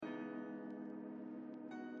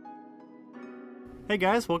Hey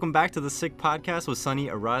guys, welcome back to the SIC podcast with Sunny,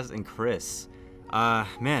 Ihraz, and Chris.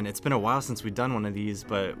 Man, it's been a while since we've done one of these,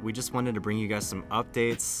 but we just wanted to bring you guys some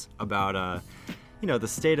updates about, the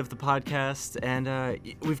state of the podcast, and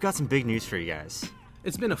we've got some big news for you guys.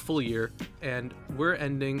 It's been a full year, and we're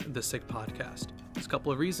ending the SIC podcast. There's a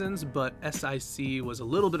couple of reasons, but SIC was a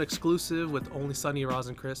little bit exclusive with only Sunny, Ihraz,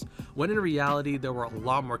 and Chris, when in reality there were a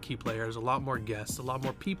lot more key players, a lot more guests, a lot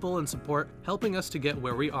more people and support helping us to get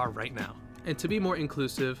where we are right now. And to be more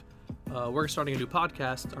inclusive, we're starting a new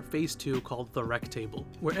podcast, our phase 2, called the RecTable,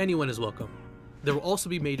 where anyone is welcome. There will also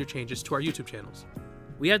be major changes to our YouTube channels.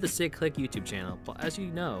 We have the SIC Click YouTube channel, but as you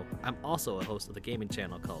know, I'm also a host of the gaming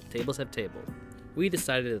channel called Tables Have Table. We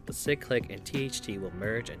decided that the SIC Click and THT will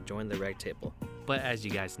merge and join the RecTable. But as you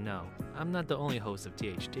guys know, I'm not the only host of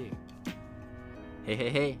THT.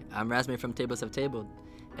 Hey, I'm Rasmey from Tables Have Table.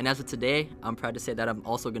 And as of today, I'm proud to say that I'm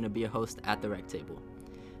also going to be a host at the RecTable.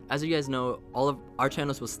 As you guys know, all of our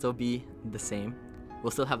channels will still be the same.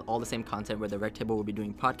 We'll still have all the same content where the RecTable will be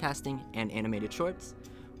doing podcasting and animated shorts,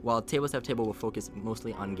 while Tables Have Table will focus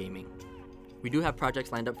mostly on gaming. We do have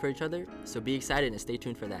projects lined up for each other, so be excited and stay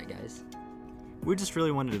tuned for that, guys. We just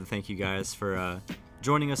really wanted to thank you guys for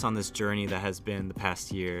joining us on this journey that has been the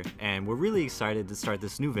past year, and we're really excited to start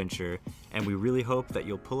this new venture, and we really hope that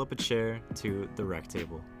you'll pull up a chair to the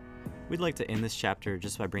RecTable. We'd like to end this chapter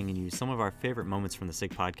just by bringing you some of our favorite moments from the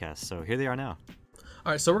SIC podcast, so here they are now.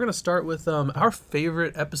 All right, so we're going to start with our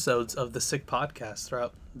favorite episodes of the SIC podcast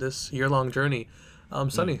throughout this year-long journey.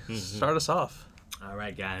 Sunny, start us off. All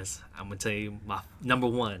right, guys. I'm going to tell you my number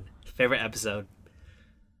one favorite episode,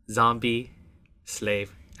 Zombie,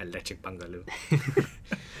 Slave, Electric Bungalow.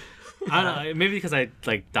 I don't know, maybe because I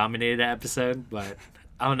dominated that episode, but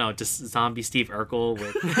I don't know, just zombie Steve Urkel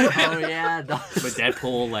with with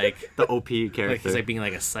Deadpool, the OP character. He's being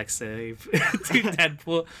a sex slave to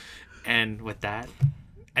Deadpool. And with that,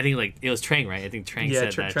 I think it was Trang, right? I think Trang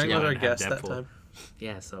said that. Trang was our guest Deadpool. that time.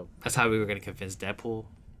 Yeah, so that's how we were going to convince Deadpool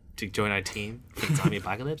to join our team for the zombie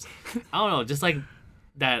apocalypse. I don't know, just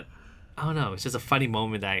that, I don't know, it's just a funny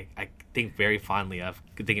moment that I think very fondly of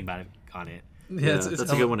thinking about it on it. Yeah, that's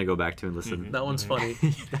a good one to go back to and listen. That one's funny.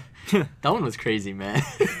 That one was crazy, man.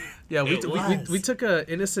 Yeah, we took an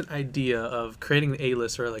innocent idea of creating the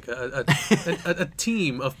A-list or a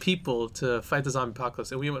team of people to fight the zombie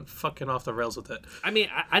apocalypse, and we went fucking off the rails with it. I mean,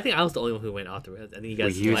 I think I was the only one who went off the rails. I think you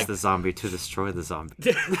guys we used the zombie to destroy the zombie.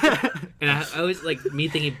 And I always me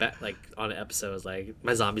thinking back on the episodes,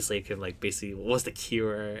 my zombie slave can basically what's the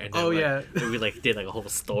cure, and then, and we did a whole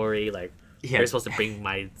story You're supposed to bring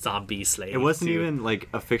my zombie slave. It wasn't even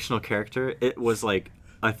a fictional character. It was a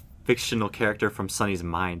fictional character from Sunny's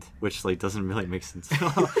mind, which doesn't really make sense at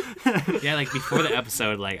all. Yeah, before the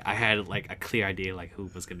episode, I had a clear idea who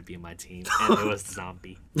was gonna be in my team, and it was the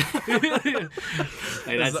zombie.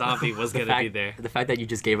 That zombie was gonna be there. The fact that you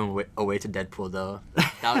just gave him away to Deadpool, though.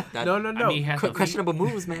 No. I mean, he has questionable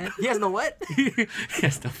moves, man. He has no what? He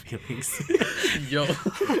has no feelings. Yo.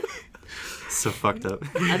 So fucked up.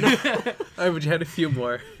 All right, but you had a few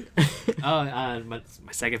more. My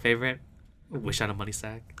second favorite, wish on a money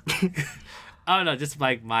sack. I don't know, just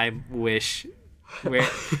my wish. Where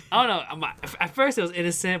I don't know. At first it was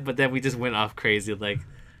innocent, but then we just went off crazy. For the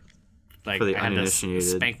I had to uninitiated.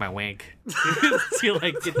 spank my wank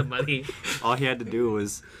to get the money. All he had to do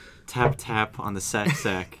was tap on the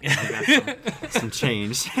sack and he got some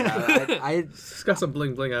change. I Just got some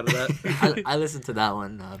bling bling out of that. I listened to that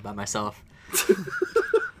one by myself.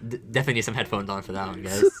 Definitely need some headphones on for that one,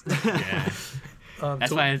 guys. Yeah.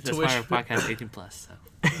 That's why our podcast 18 plus.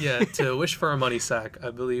 So. Yeah, to wish for a money sack,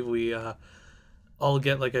 I believe we all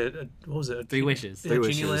get what was it? 3 wishes. Yeah,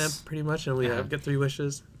 genie lamp, pretty much, and we get 3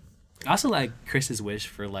 wishes. I also like Chris's wish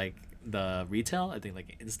for the retail. I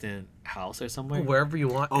think instant house or somewhere. Wherever you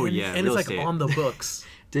want. Oh, and, yeah, and real it's estate. On the books.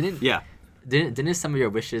 Didn't some of your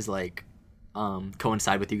wishes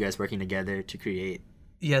coincide with you guys working together to create?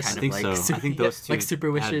 Yes, I think so. I think those two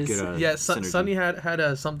super wishes. Good, yeah, synergy. Sunny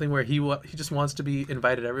had something where he just wants to be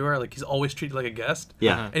invited everywhere. He's always treated like a guest.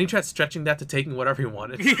 Yeah. And he tried stretching that to taking whatever he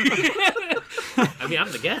wanted. I mean,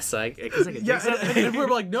 I'm the guest, so I guess I can do something. And we're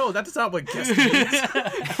like, no, that's not what guest means.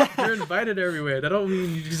 You're invited everywhere. That don't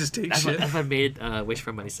mean you just take shit. That's what made Wish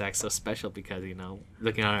for Money Sack so special, because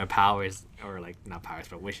looking at our powers, or not powers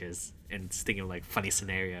but wishes, and just thinking of funny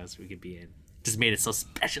scenarios we could be in, just made it so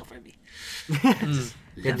special for me.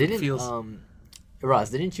 Yeah, Ross,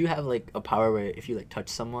 didn't you have a power where if you touch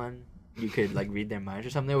someone, you could read their minds or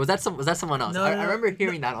something? Or was that someone else? No, I remember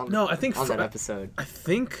hearing that on I think that episode. I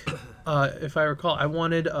think if I recall, I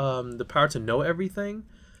wanted the power to know everything.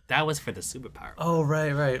 That was for the superpower. Oh,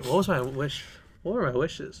 right. What was my wish? What were my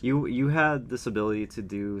wishes? You had this ability to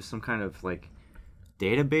do some kind of like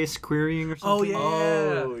database querying or Oh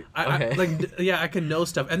something. yeah. okay. I can know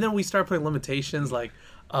stuff, and then we start putting limitations. Like,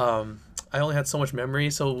 I only had so much memory,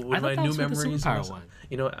 so with I thought my that new was with the memories, superpower one.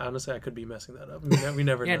 you know, honestly, I could be messing that up. We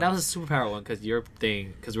never Yeah, know. that was a superpower one because your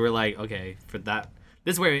thing. Because we're like, okay, for that.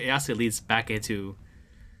 This is where it actually leads back into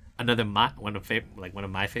another one of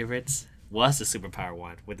my favorites was the superpower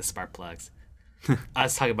one with the spark plugs. I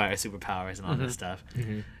was talking about our superpowers and all this stuff,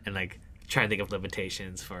 and like trying to think of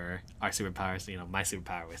limitations for our superpowers. You know, my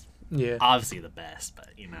superpower was obviously the best, but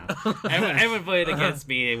you know, everyone voted against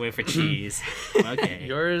me and went for cheese. Okay,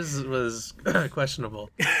 Yours was questionable.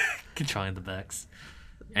 controlling the bugs,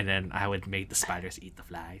 and then I would make the spiders eat the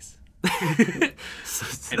flies.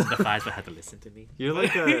 And the flies would have to listen to me. You're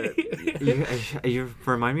like you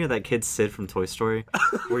remind me of that kid Sid from Toy Story,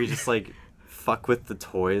 where you just like fuck with the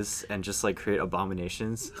toys and just like create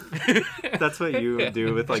abominations. That's what you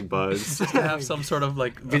do with like bugs. Just to have some sort of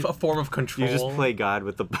like a form of control. You just play God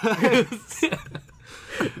with the bugs.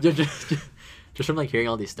 just from like hearing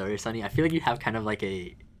all these stories, Sonny, I feel like you have kind of like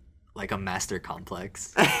a master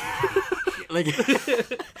complex. Like,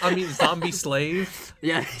 I mean, zombie slave.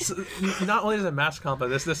 yeah. So, not only is it mass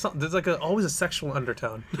complex, there's like always a sexual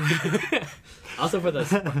undertone. Also for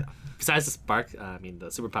the besides the the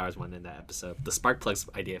superpowers one in that episode, the spark plugs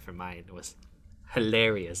idea for mine was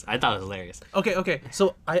hilarious. I thought it was hilarious. Okay.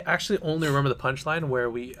 So I actually only remember the punchline where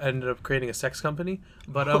we ended up creating a sex company,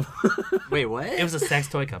 but Wait, what? It was a sex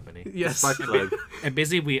toy company. yes. Spark plug. And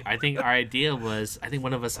basically, I think our idea was,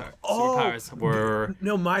 one of us superpowers were.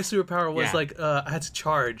 No, my superpower was Yeah. like I had to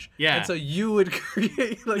charge. Yeah. And so you would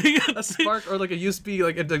create like a spark or like a USB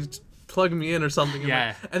like to plug me in or something.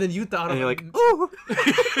 Yeah. And then you thought And of you're like, oh.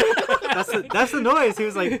 that's the noise. He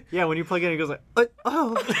was like, yeah. When you plug in, he goes like,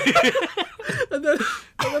 oh. and then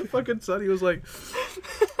fucking Sonny was like,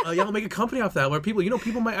 yeah, I'll make a company off that where people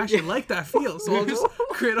might actually like that feel. So I'll just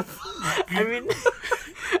create a.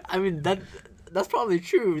 I mean that's probably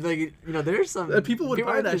true. Like, you know, there's some People would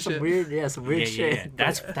buy do that some shit. weird shit.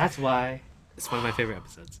 Yeah. That's why it's one of my favorite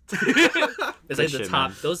episodes. It's like the shit, top.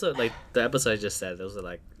 man. Those are like the episode I just said. Those are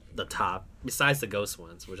like the top. Besides the ghost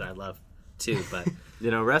ones, which I love too, but. You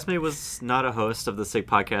know, Rasmey was not a host of the SIC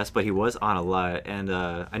podcast, but he was on a lot, and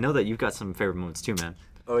I know that you've got some favorite moments too, man.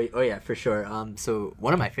 Oh yeah, for sure. So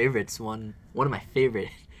one of my favorite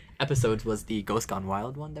episodes was the Ghost Gone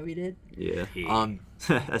Wild one that we did. Yeah.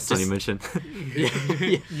 As Just- Sonny mentioned.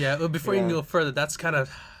 Yeah, but before you can go further, that's kind of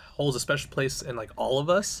holds a special place in like all of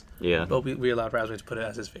us. Yeah. But we allowed Rasmey to put it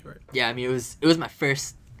as his favorite. Yeah, I mean it was my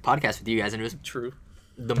first podcast with you guys, and it was True.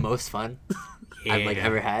 the most fun I've like Yeah.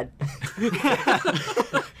 ever had.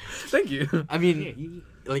 Thank you. I mean,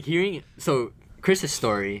 like hearing Chris's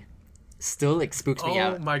story still like spooks me Oh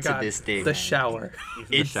out my god. to this day. The man. shower.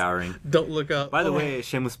 The showering. Don't look up. By the Oh. way,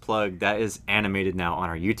 shameless plug, that is animated now on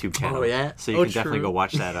our YouTube channel. Oh, yeah? So you Oh, can definitely true. go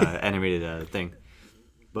watch that animated thing.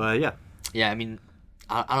 But yeah. Yeah, I mean,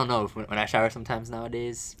 I don't know, when I shower sometimes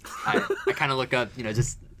nowadays, I kind of look up, you know,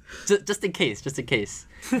 just in case.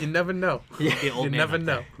 You never know. Yeah. The old You man never up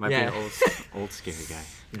there. know. Might Yeah. be an old scary guy.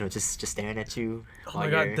 You know, just staring at you. Oh my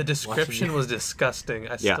god, the description was disgusting.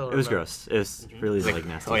 I Yeah, still it was remember. gross. It was really like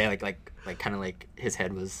nasty. Oh yeah, like kind of like his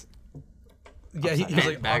head was Yeah, he was like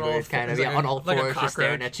on all backwards, kind of, he's yeah, like on all like a fours, just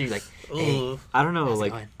staring cockroach. at you, like, hey. Ugh. I don't know, How's it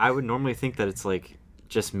like going? I would normally think that it's like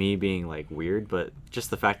just me being like weird, but just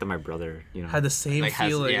the fact that my brother, you know, Had the same Like, has-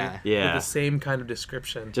 feeling. yeah. Yeah. With the same kind of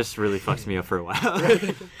description. just really fucks me up for a while.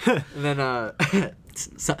 And then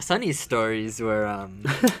Sunny's stories were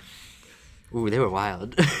ooh, they were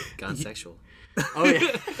wild. Gone sexual. Oh yeah.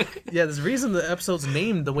 Yeah, there's a reason the episode's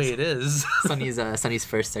named the way it is. Sunny's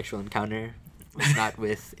first sexual encounter was not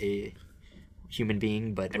with a human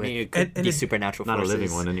being, but with mean, it could and the it- supernatural Not a forces.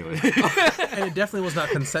 living one anyway. and it definitely was not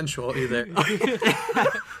consensual either.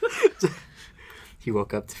 He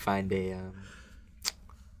woke up to find a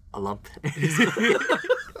lump.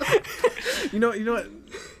 You know what?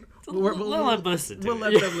 We'll listen to We'll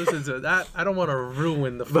it. let them listen to it. That I don't want to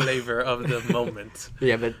ruin the flavor of the moment.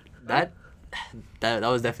 Yeah, but that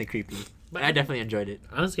was definitely creepy. But I definitely enjoyed it.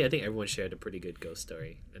 Honestly, I think everyone shared a pretty good ghost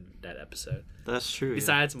story in that episode. That's true. yeah.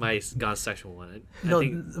 Besides my gone sexual one. No, I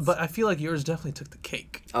think but I feel like yours definitely took the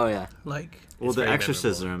cake. Oh yeah. Like, Well, It's the very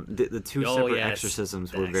exorcism, the two Oh, separate yes,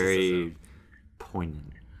 exorcisms the were very exorcism.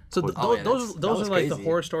 poignant. so Oh, yeah, those that those was are like the crazy.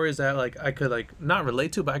 horror stories that like I could like not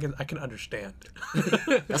relate to, but I can understand.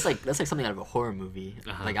 That's like something out of a horror movie.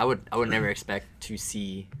 Uh-huh. Like I would never expect to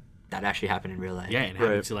see that actually happen in real life. Yeah, and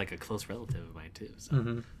happened Right. to like a close relative of mine too.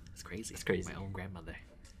 So it's crazy. It's crazy. My own grandmother,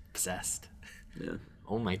 possessed. Yeah.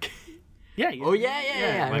 Oh my god. Yeah. Oh yeah.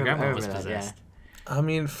 I My remember- grandma I was remember that, possessed. I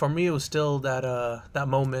mean, for me, it was still that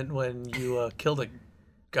moment when you killed a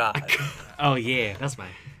guy. Oh yeah, I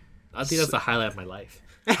think that's the highlight of my life.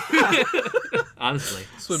 Honestly.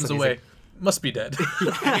 Swims away. Must be dead.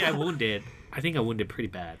 I think I wounded. I think I wounded pretty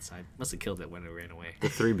bad, so I must have killed it when it ran away. The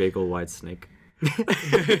 3 bagel wide snake.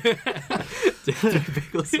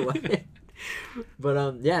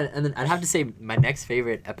 But yeah, and then I'd have to say my next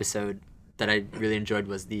favorite episode that I really enjoyed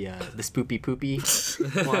was the spoopy poopy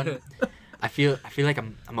one. I feel like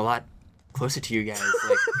I'm a lot closer to you guys,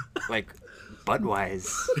 like butt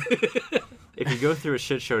wise. If you go through a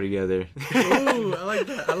shit show together, Ooh, I like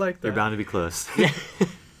that. you're bound to be close.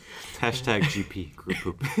 Hashtag GP group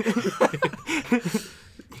poop.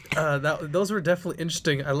 Those were definitely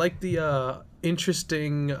interesting. I like the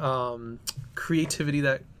interesting creativity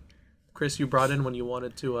that Chris you brought in when you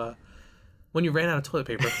wanted to when you ran out of toilet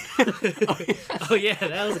paper. Oh yeah,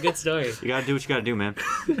 that was a good story. You gotta do what you gotta do, man.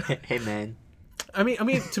 Hey man. I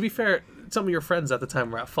mean, to be fair, some of your friends at the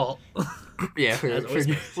time were at fault. Yeah.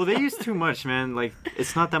 Well, they use too much, man. Like,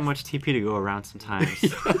 it's not that much TP to go around sometimes.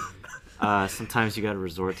 Sometimes you gotta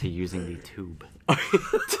resort to using the tube.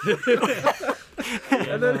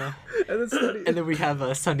 And then we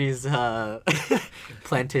have Sunny's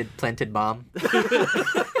planted bomb.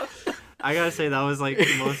 I gotta say that was like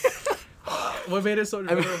the most. What made it so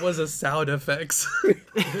different was the sound effects.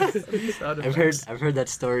 I've heard that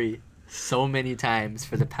story so many times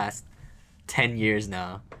for the past 10 years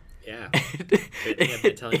now. Yeah. I've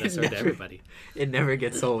been telling that story to everybody. It never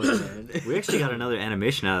gets old, man. We actually got another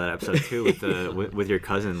animation out of that episode too, with your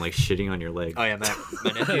cousin like shitting on your leg. Oh yeah,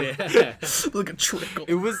 my nephew. Yeah. Look at trickle.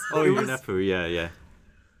 It was. Oh, it your was, nephew, yeah.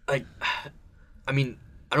 like, I mean,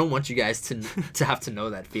 I don't want you guys to have to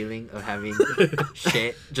know that feeling of having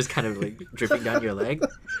shit just kind of like dripping down your leg,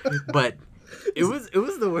 but it was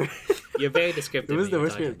the worst. You're very descriptive. It was the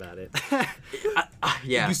worst talking about it.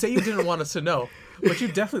 Yeah. You say you didn't want us to know, but you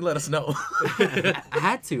definitely let us know. I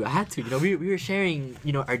had to. You know, we were sharing,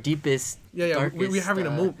 you know, our deepest. Yeah. Darkest, We were having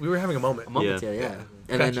a moment. A moment, Yeah. yeah.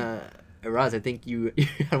 And then, Ihraz, I think you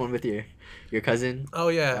had one with your cousin. Oh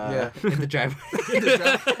yeah. In the driveway. And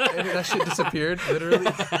that shit disappeared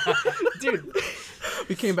literally. Dude,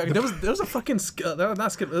 We came back. There was a fucking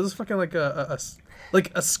not skip. It was fucking like a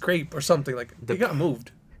scrape or something. Like it got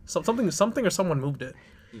moved. Something or someone moved it.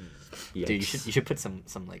 Yikes. dude, you should put some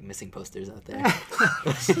like missing posters out there.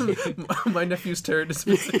 My nephew's turd is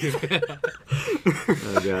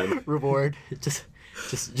Oh god. Reward, just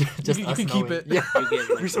you us can knowing. keep it. Yeah, You get,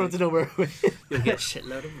 we like, just want to know where. you'll get a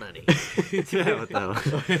shitload of money. Yeah, what the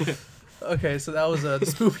hell? Okay, so that was the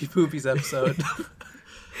Spoopy Poopies episode.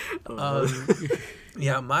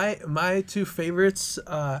 Yeah, my two favorites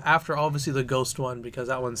after obviously the ghost one, because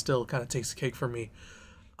that one still kind of takes the cake for me.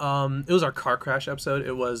 It was our car crash episode.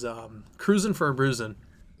 It was Cruising for a Bruising.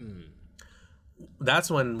 That's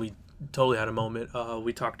when we totally had a moment.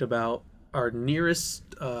 We talked about our nearest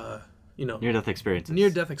Near-death experiences.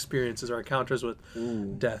 near-death experiences or encounters with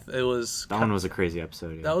death. It was That one was a crazy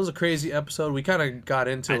episode. Yeah. that was a crazy episode. We kind of got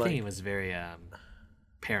into I like think it was very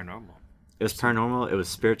paranormal. It was paranormal. It was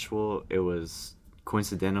spiritual. It was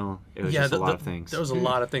coincidental. It was just a lot of things. There was a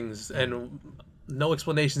lot of things, and no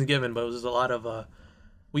explanations given, but it was a lot of.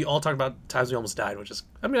 We all talked about times we almost died, which is,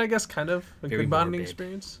 I mean, I guess kind of a Very good bonding morbid.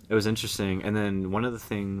 experience. It was interesting. And then one of the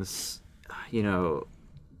things,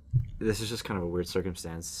 this is just kind of a weird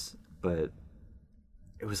circumstance, but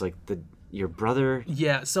it was like your brother.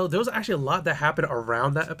 Yeah, so there was actually a lot that happened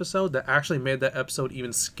around that episode that actually made that episode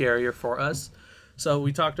even scarier for us. So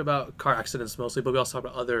we talked about car accidents mostly, but we also talked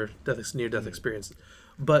about other near-death experiences.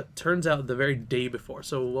 But turns out the very day before,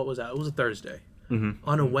 so what was that? It was a Thursday. Mm-hmm.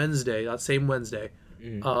 On a Wednesday, that same Wednesday,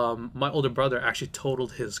 my older brother actually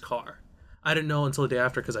totaled his car. I didn't know until the day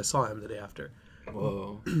after because I saw him the day after.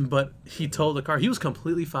 Whoa. But he totaled the car. He was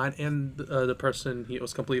completely fine, and the person, he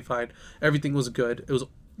was completely fine. Everything was good. It was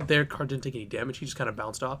their car didn't take any damage. He just kind of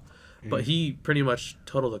bounced off. But he pretty much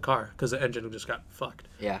totaled the car because the engine just got fucked.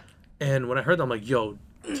 Yeah. And when I heard that, I'm like, yo,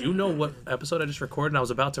 do you know what episode I just recorded and I was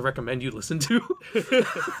about to recommend you listen to?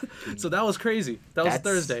 So that was crazy. That was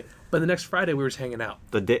Thursday. But the next Friday, we were just hanging out.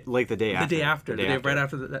 The day after. The day right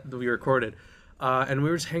after that we recorded. And we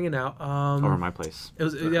were just hanging out. Over my place. It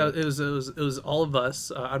was all of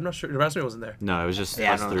us. I'm not sure. Rasmey wasn't there. No, it was just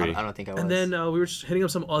Yeah, us three. I don't think I was. And then we were just hitting up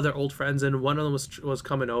some other old friends, and one of them was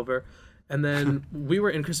coming over. And then we were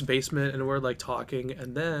in Chris' basement, and we're like talking,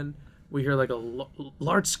 and then we hear like a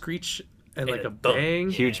large screech and like a bang.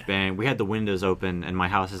 Huge bang. We had the windows open, and my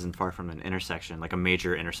house isn't far from an intersection, like a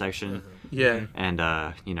major intersection. Yeah. And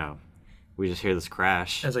we just hear this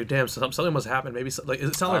crash. I was like, damn, something must happen. Maybe it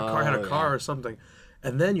sounded like a car had a car or something.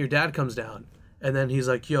 And then your dad comes down, And then he's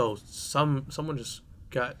like, "Yo, someone just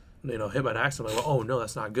got hit by an accident." I'm like, "Oh no,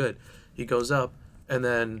 that's not good." He goes up, and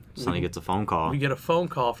then Sonny gets a phone call. we get a phone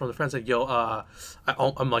call from the friend saying, "Yo,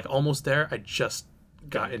 I'm like almost there. I just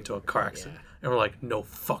got into a car accident." And we're like, "No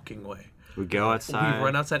fucking way." We go outside. We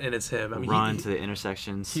run outside, and it's him. I mean, run to the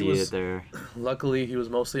intersection, see it there. Luckily, he was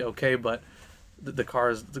mostly okay, but the car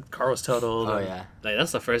was totaled. Oh and- yeah. Like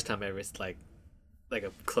that's the first time I ever like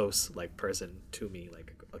a close person to me,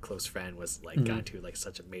 like a close friend was like got into like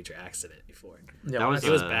such a major accident before. Yeah, That was It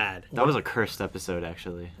was bad. That was a cursed episode,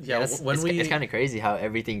 actually. Yeah, It's kind of crazy how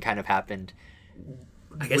everything kind of happened.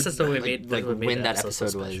 I guess that's the way we made when that so episode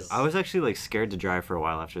special. was. I was actually like scared to drive for a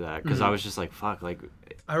while after that because I was just like, fuck, like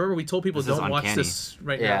I remember we told people This is don't watch uncanny. this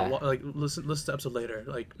right Yeah. now. Like listen to the episode later.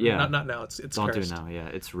 Like Yeah. not now. It's don't do it cursed. now. Yeah,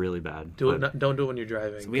 it's really bad. Do it. But Not, don't do it when you're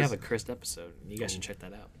driving. So we have a cursed episode. You guys should check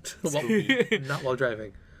that out. not while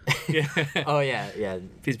driving. Yeah. Oh yeah.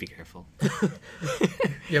 Please be careful.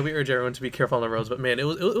 Yeah, we urge everyone to be careful on the roads. But man, it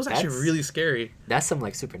was actually That's- really scary. That's some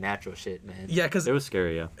like supernatural shit, man. Yeah, because It was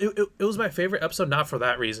scary, yeah. it was my favorite episode. Not for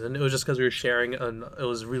that reason. It was just because we were sharing, and it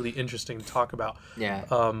was really interesting to talk about. Yeah.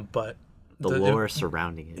 But The lore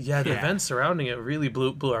surrounding it. Yeah, the Yeah. events surrounding it really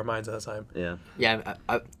blew our minds at the time. Yeah. Yeah,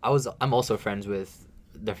 I'm also friends with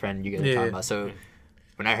the friend you guys are Yeah. talking about. So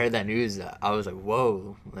when I heard that news, I was like,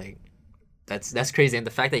 whoa, like that's crazy. And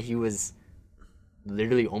the fact that he was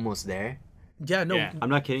literally almost there. Yeah, no, Yeah. I'm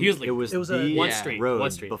not kidding. He was like- it was it was the a- One Yeah. street. road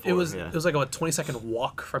One street. before. it was yeah. it was like a 20-second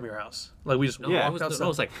walk from your house. Like we just Yeah. It walked was, outside. no, it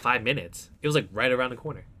was like 5 minutes. It was like right around the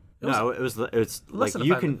corner. No, it's like Less than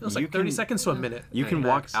you 5 can minutes. It was like you 30 can, seconds to a minute. You can at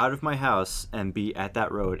walk max. out of my house and be at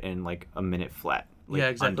that road in like a minute flat. Like, Yeah,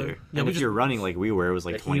 exactly. Under. Yeah, and we if just- you're running like we were, it was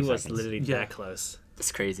like Like 20 he was seconds. literally Yeah. that close.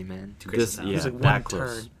 That's crazy, man. To Chris's This, house. yeah, It was like that one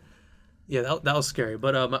close. turn. Yeah, that was scary.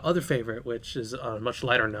 But my other favorite, which is on a much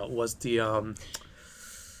lighter note, was the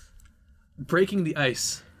breaking the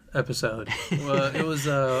ice episode.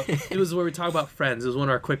 It was where we talk about friends. It was one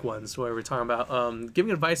of our quick ones where we're talking about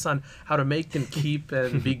giving advice on how to make and keep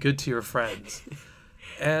and be good to your friends.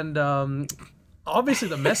 And obviously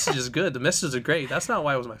the message is good. The messages are great. That's not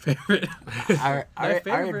why it was my favorite. Our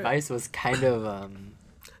favorite- advice was kind of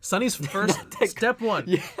Sonny's first step one.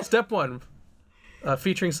 Yeah. Step one,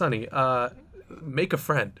 featuring Sonny. Make a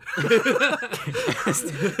friend. that's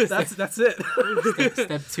it.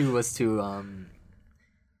 step 2 was to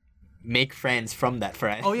make friends from that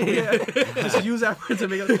friend. Oh yeah. Just use that friend to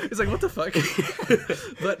make it. It's like what the fuck.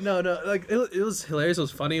 But no, like it was hilarious. It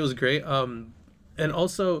was funny. It was great. And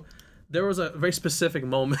also there was a very specific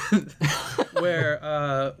moment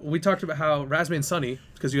where we talked about how Rasmey and Sonny,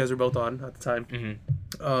 because you guys were both on at the time,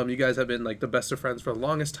 you guys have been like the best of friends for the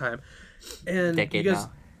longest time, and Decade you guys.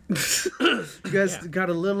 now. You guys got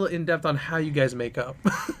a little in depth on how you guys make up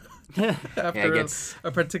after gets-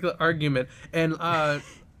 a particular argument, and I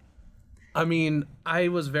mean, I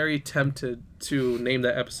was very tempted to name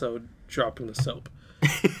that episode "Dropping the Soap."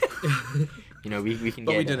 You know, we can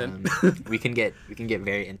But get we didn't. we can get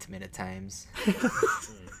very intimate at times.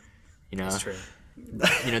 You know, That's true.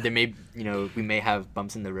 you know there may we may have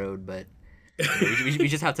bumps in the road, but you know, we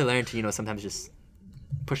just have to learn to sometimes just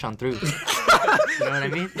push on through. You know what I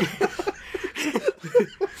mean?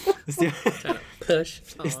 It's the, Push.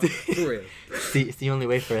 Through. it's the only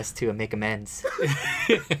way for us to make amends.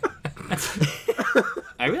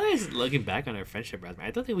 I realized looking back on our friendship, Rasmey,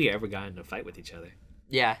 I don't think we ever got in a fight with each other.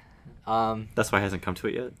 Yeah. That's why it hasn't come to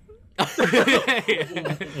it yet.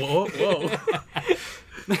 Whoa!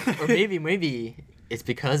 Or maybe it's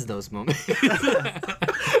because those moments.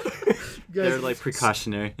 They're like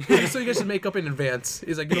precautionary. So you guys should make up in advance.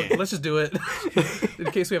 He's like, let's just do it in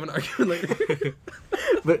case we have an argument later.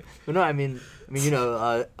 but no, I mean,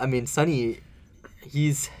 Sonny,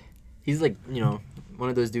 he's like, one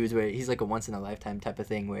of those dudes where he's like a once in a lifetime type of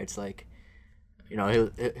thing, where it's like,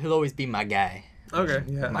 he'll always be my guy. Okay,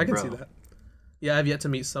 yeah, My I can bro. see that. Yeah, I've yet to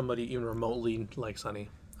meet somebody even remotely like Sonny.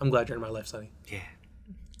 I'm glad you're in my life, Sonny. Yeah.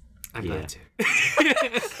 I'm Yeah. glad to.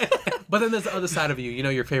 But then there's the other side of you.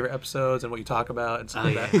 Your favorite episodes and what you talk about and stuff Oh,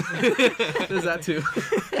 like that. There's that too.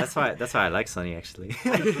 That's why I like Sonny actually.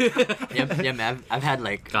 Yeah, man. I've had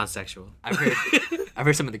like Gone sexual. I've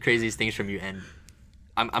heard some of the craziest things from you, and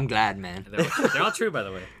I'm glad, man. They're all true, by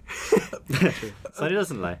the way. Sonny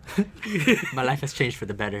doesn't lie. My life has changed for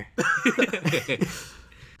the better.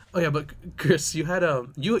 Oh yeah, but Chris, you had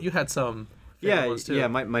you had some favorite ones too. Yeah,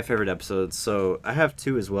 my favorite episodes. So I have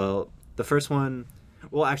two as well. The first one,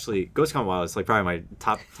 well, actually, Ghost Gone Wild is like probably my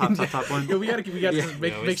top one. Yeah, we gotta Yeah.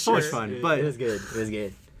 make So sure. much fun. But It was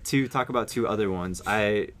good. to talk about two other ones,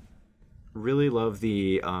 I really love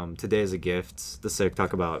the Today is a Gift, the SIC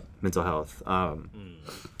talk about mental health.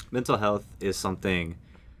 mental health is something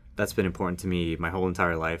that's been important to me my whole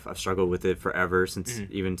entire life. I've struggled with it forever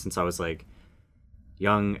even since I was like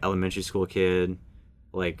young elementary school kid,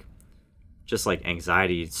 like just like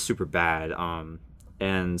anxiety super bad.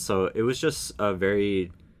 And so it was just a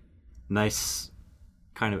very nice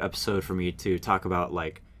kind of episode for me to talk about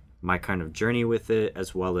like my kind of journey with it,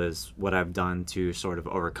 as well as what I've done to sort of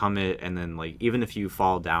overcome it. And then like even if you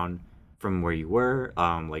fall down from where you were,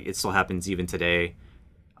 like it still happens even today.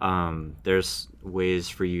 There's ways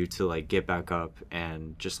for you to like get back up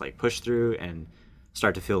and just like push through and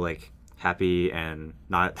start to feel like happy and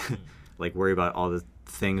not like worry about all the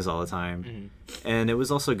things all the time. And it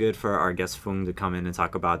was also good for our guest Fung to come in and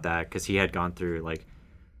talk about that, because he had gone through like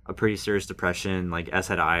a pretty serious depression, like as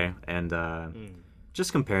had I, and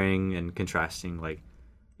just comparing and contrasting like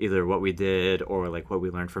either what we did or like what we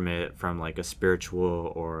learned from it from like a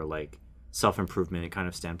spiritual or like self-improvement kind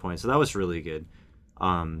of standpoint. So that was really good.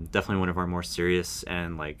 Definitely one of our more serious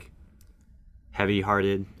and like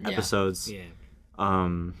heavy-hearted episodes.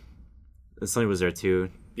 Sunny was there too,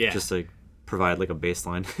 just to provide like a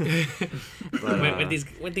baseline. But,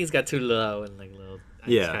 when things got too low and like low, I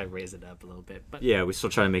just kind of raise it up a little bit. But we still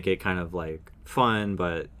try to make it kind of like fun,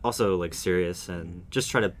 but also like serious, and just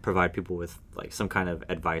try to provide people with like some kind of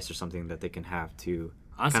advice or something that they can have to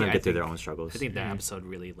honestly, kind of get through their own struggles. I think that episode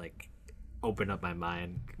really like opened up my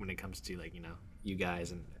mind when it comes to like, you know, you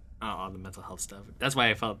guys and all the mental health stuff. That's why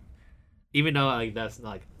I felt, even though like that's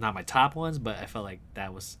not my top ones, but I felt like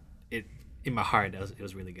that was it in my heart. It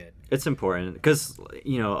was really good. It's important because,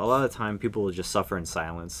 you know, a lot of the time people will just suffer in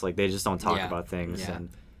silence. Like they just don't talk about things, and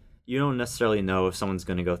you don't necessarily know if someone's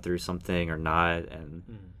going to go through something or not. And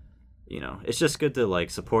you know, it's just good to like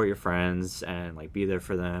support your friends and like be there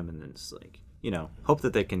for them, and then just like, you know, hope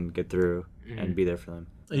that they can get through and be there for them.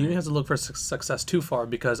 You don't have to look for success too far,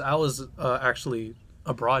 because I was actually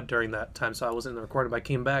abroad during that time, so I wasn't in the recording. But I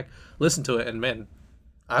came back, listened to it, and man,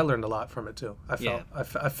 I learned a lot from it too. I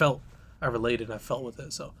related and I felt with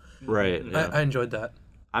it. So I enjoyed that.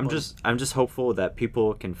 I'm just hopeful that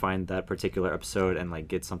people can find that particular episode and like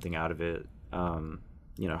get something out of it.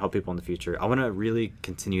 You know, help people in the future. I want to really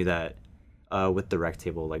continue that with the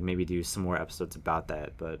RecTable, like maybe do some more episodes about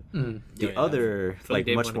that. But other like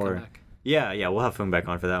much more. Yeah, we'll have Fung back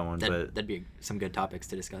on for that one. That'd be some good topics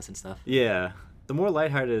to discuss and stuff. Yeah. The more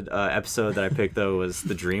lighthearted episode that I picked, though, was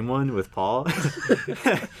the dream one with Paul.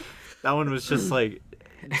 That one was just like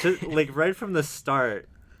right from the start,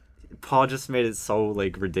 Paul just made it so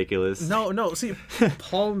like ridiculous. No. See,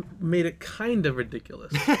 Paul made it kind of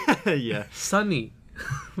ridiculous. Yeah. Sunny.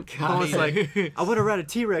 Paul was like, I want to ride a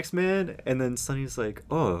T-Rex, man. And then Sunny's like,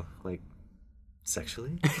 oh, like,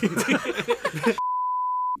 sexually?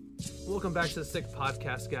 Welcome back to the SIC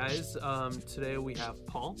podcast, guys. Today we have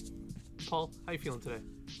Paul. Paul, how you feeling today?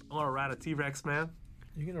 I want to ride a T-Rex, man.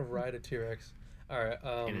 You're gonna ride a T-Rex. All right.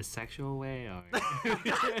 In a sexual way, or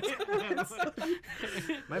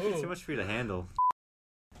might be too much for you to handle.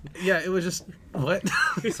 Yeah, it was just what?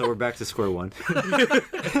 So we're back to square one. But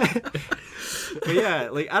yeah,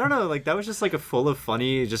 like I don't know, like that was just like a full of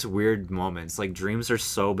funny, just weird moments. Like dreams are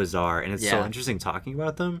so bizarre, and it's so interesting talking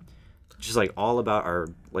about them. Just like all about our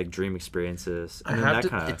like dream experiences, and then that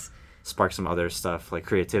kind of spark some other stuff like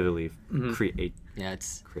creatively. Creatively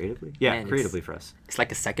for us. It's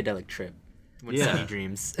like a psychedelic trip when Sunny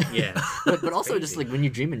dreams. Yeah. but also just like when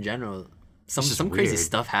you dream in general, some crazy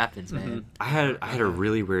stuff happens, man. I had a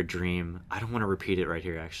really weird dream. I don't want to repeat it right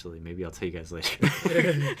here, actually. Maybe I'll tell you guys later.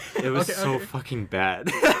 It was fucking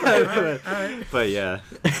bad. All right. But yeah,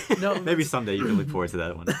 no, maybe someday you can look forward to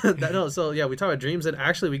that one. So yeah, we talked about dreams, and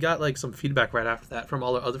actually we got like some feedback right after that from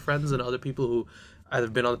all our other friends and other people who either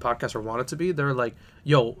been on the podcast or wanted to be. They're like,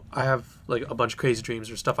 yo, I have like a bunch of crazy dreams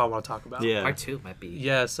or stuff I want to talk about. Yeah. Part 2 might be.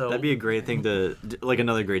 Yeah, so that'd be a great thing to, like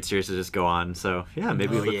another great series to just go on. So yeah,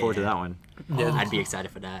 maybe we look forward to that one. Yeah, I'd be excited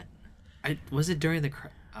for that. Was it during the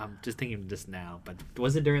I'm just thinking this now, but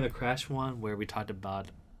was it during the crash one where we talked about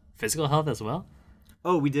physical health as well?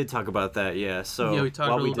 Oh, we did talk about that, yeah. So we talked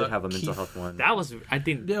while we did about have a mental health one. That was, I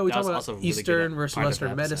think, we that talked was about also really Eastern good versus part of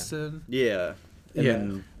Western the episode. medicine. Yeah. And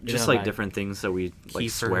then just like different things that we like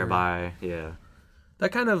swear by. Yeah.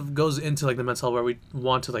 That kind of goes into like the mental health, where we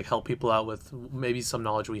want to like help people out with maybe some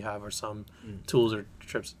knowledge we have or some tools or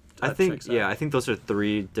trips. I think those are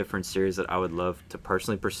 3 different series that I would love to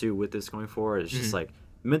personally pursue with this going forward. It's just like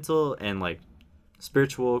mental and like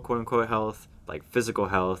spiritual, quote unquote, health, like physical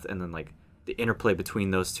health, and then like the interplay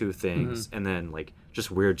between those 2 things, and then like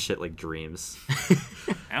just weird shit like dreams.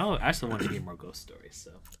 I still want to hear more ghost stories.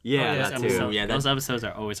 So yeah, that too. Those episodes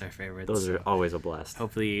are always our favorites. Those are always a blast.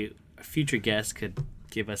 Hopefully, future guests could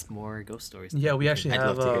give us more ghost stories. Yeah, we actually I'd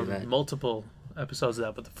have love to hear that. multiple episodes of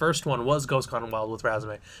that, but the first one was Ghost Gone Wild with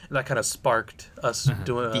Rasmey, and that kind of sparked us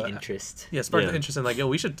doing The interest. Yeah, sparked the interest in like, yo,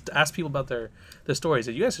 we should ask people about their stories.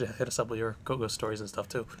 And you guys should hit us up with your ghost stories and stuff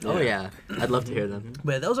too. Oh yeah, I'd love to hear them.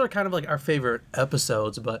 But those are kind of like our favorite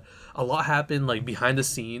episodes. But a lot happened like behind the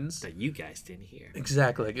scenes. That you guys didn't hear.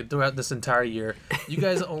 Exactly, like throughout this entire year, you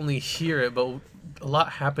guys only hear it, but a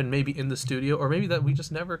lot happened maybe in the studio, or maybe that we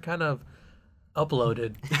just never kind of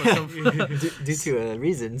uploaded. Due to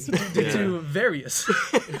reasons. Due to various,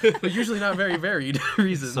 but usually not very varied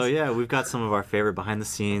reasons. So yeah, we've got some of our favorite behind the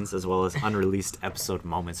scenes as well as unreleased episode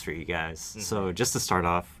moments for you guys. So just to start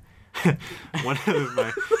off, one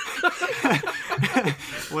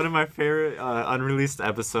of my favorite unreleased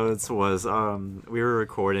episodes was we were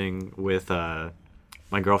recording with my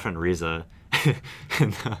girlfriend Riza.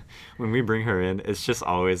 And when we bring her in, it's just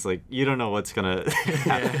always like, you don't know what's gonna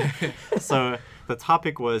happen. So the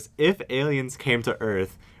topic was, if aliens came to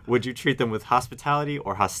Earth, would you treat them with hospitality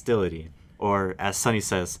or hostility? Or as Sunny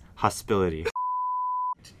says, hospility.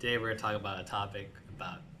 Today we're going to talk about a topic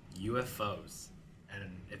about UFOs. And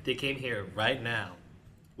if they came here right now,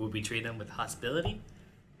 would we treat them with hostility?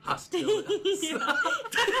 Hostility.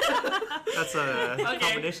 That's a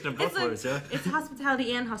combination of both words, yeah? It's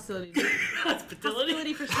hospitality and hostility. Hospitality?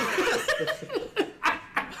 Hospitality for sure.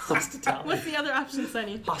 Hospitality. What's the other option,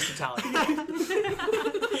 Sunny? Hospitality.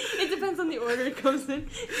 It depends on the order it goes in.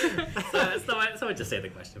 Someone just say the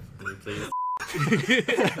question for me, please.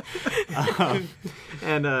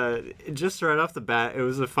 And just right off the bat, it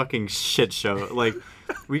was a fucking shit show. Like,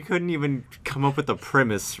 we couldn't even come up with the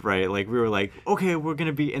premise right. Like, we were like, okay, we're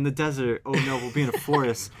gonna be in the desert. Oh no, we'll be in a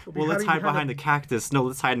forest. Well, let's hide behind the cactus. No,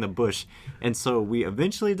 let's hide in the bush. And so we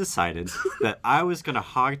eventually decided that I was gonna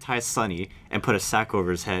hog-tie Sunny and put a sack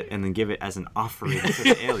over his head and then give it as an offering to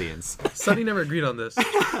the aliens. Sunny never agreed on this.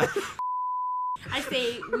 I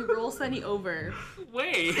say we roll Sunny over.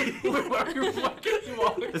 Wait.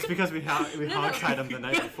 It's because we hog-tied him the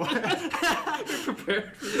night before.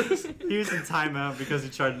 Prepared. He was in timeout because he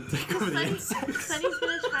tried to take over the insects. Sunny's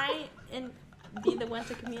gonna try and be the one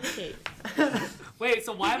to communicate. Wait,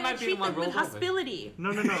 so why He's am I gonna being treat the one them with rolled over? hospitality.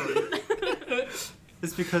 No.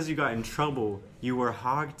 It's because you got in trouble. You were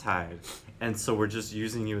hog-tied, and so we're just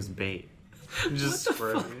using you as bait. Just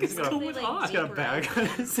He's got a bag on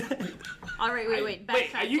his head. All right, wait.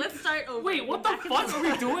 Backtrack. Let's start over. Wait, what the Back in fuck are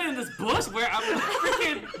we doing in this bush where I'm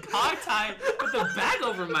freaking hog-tied with a bag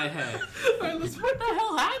over my head? What the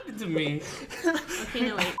hell happened to me? Okay,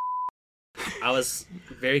 no, wait. I was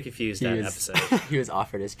very confused that episode. He was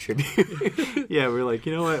offered as tribute. Yeah, we're like,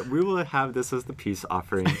 you know what? We will have this as the peace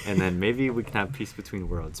offering, and then maybe we can have peace between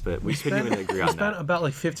worlds. But we couldn't even agree on We spent that. about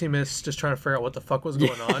like 15 minutes just trying to figure out what the fuck was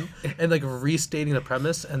going on and like restating the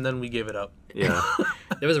premise, and then we gave it up. Yeah,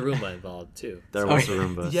 There was a Roomba involved too. there was a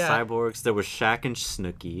Roomba. Yeah. Cyborgs. There was Shaq and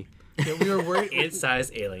Snooki. Yeah, we were worried.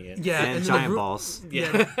 Ant-sized alien. Yeah, And then giant the balls.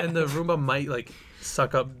 Yeah, and the Roomba might like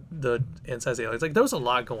suck up the ant-sized aliens. Like there was a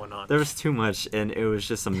lot going on. There was too much, and it was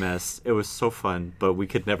just a mess. It was so fun, but we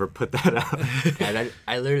could never put that out. And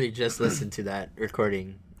I literally just listened to that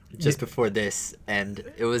recording just before this, and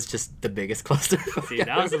it was just the biggest cluster. See,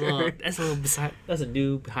 that's a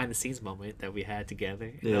new behind the scenes moment that we had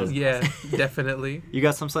together. Yeah. That was- Yeah, definitely. You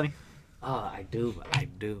got some, Sunny? Oh, I do.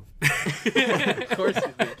 Of course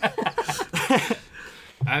you did.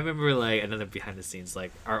 I remember like another behind the scenes,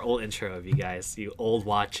 like our old intro of you guys, you old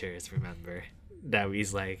watchers, remember that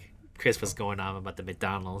we's like Chris was going on about the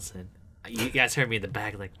McDonald's, and you guys heard me in the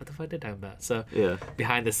back like, what the fuck are they talking about? So Yeah.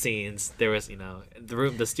 behind the scenes, there was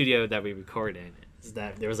the studio that we record in is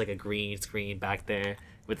that there was like a green screen back there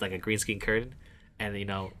with like a green screen curtain, and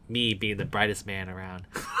me being the brightest man around,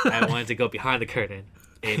 I wanted to go behind the curtain.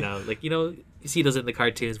 And you see those in the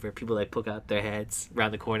cartoons where people like poke out their heads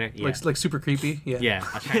around the corner. Yeah. Like super creepy. Yeah. Yeah,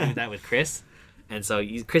 I tried to do that with Chris, and so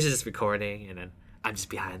Chris is just recording, and then I'm just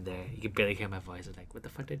behind there. You can barely hear my voice. I'm like, what the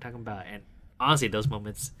fuck are they talking about? And honestly, those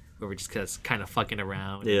moments where we're just kind of fucking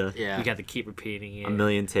around. Yeah. Yeah. We got to keep repeating it. A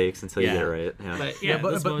million takes until you Yeah. get it right. Yeah. But Yeah,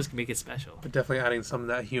 but- those but- moments can make it special. But definitely adding some of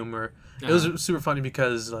that humor. It was super funny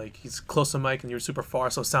because like he's close to the mic and you're super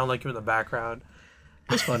far, so it sounded like you're in the background.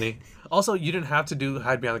 It was funny. Also, you didn't have to do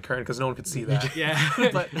hide behind the curtain because no one could see that. Yeah.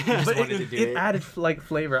 But wanted to do it it. added like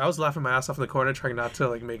flavor. I was laughing my ass off in the corner trying not to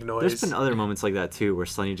like make noise. There's been other moments like that too, where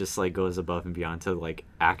Sunny just like goes above and beyond to like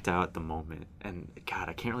act out the moment. And God,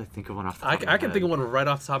 I can't really think of one off the top of my I can think of head. one right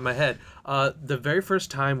off the top of my head. The very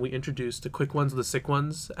first time we introduced the quick ones and the sick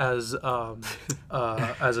ones as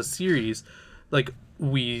a series, like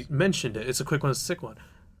we mentioned it. It's a quick one, it's a sick one.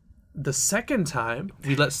 The second time,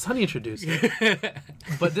 we let Sunny introduce it.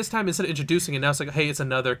 But this time, instead of introducing it, now it's like, hey, it's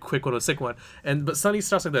another quick one, a sick one. But Sunny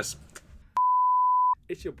starts like this.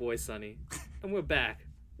 It's your boy Sunny, and we're back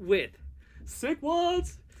with sick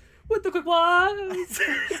ones, with the quick ones.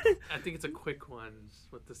 I think it's a quick one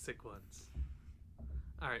with the sick ones.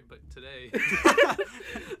 All right, but today...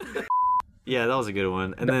 Yeah, that was a good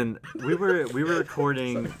one. And then we were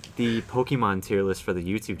recording the Pokemon tier list for the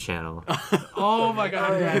YouTube channel. Oh my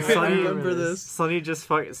god, I remember this. Sunny just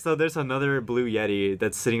so there's another blue Yeti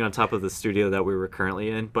that's sitting on top of the studio that we were currently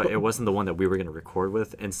in, but it wasn't the one that we were gonna record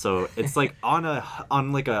with, and so it's like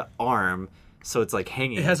on like a arm. So it's like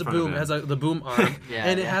hanging. It has in a front boom. of It has the boom arm,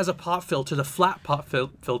 and it has a pop filter, the flat pop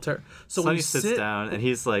filter. So Sunny when you sits down and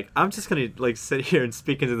he's like, "I'm just gonna like sit here and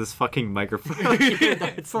speak into this fucking microphone."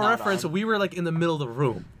 For reference, we were like in the middle of the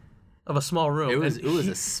room, of a small room. It was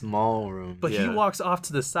a small room. But he walks off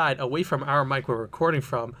to the side, away from our mic we're recording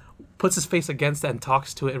from, puts his face against it and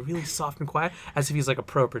talks to it, and really soft and quiet, as if he's like a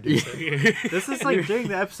pro producer. This is like during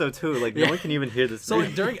the episode too. Like no one can even hear this. So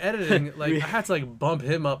like, during editing, like I had to like bump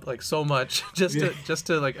him up like so much just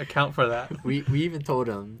to like account for that. We even told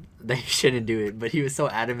him that he shouldn't do it, but he was so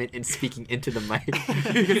adamant in speaking into the mic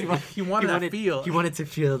because He wanted to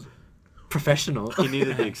feel professional. He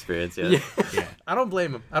needed the experience. Yeah. I don't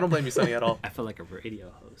blame him. I don't blame you, Sunny, at all. I felt like a radio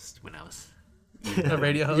host when I was A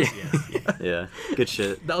radio host. Yeah. Good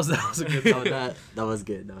shit. That was a good. That was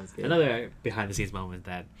good. That was good. Another behind the scenes moment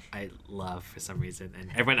that I love for some reason, and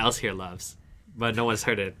everyone else here loves, but no one's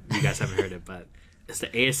heard it. You guys haven't heard it, but it's the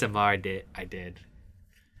ASMR I did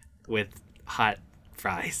with hot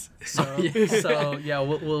fries. So yeah,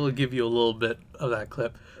 we'll give you a little bit of that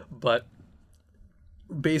clip, but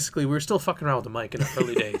basically we were still fucking around with the mic in the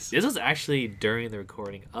early days. This was actually during the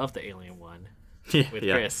recording of the Alien one with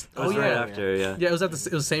Chris. It was right after. Yeah. Yeah, it was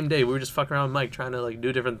the same day. We were just fucking around with Mike trying to like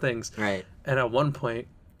do different things. Right. And at one point,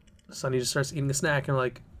 Sonny just starts eating a snack and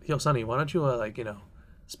like, yo, Sonny, why don't you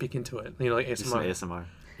speak into it? Like Do some ASMR. ASMR.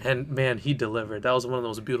 And man, he delivered. That was one of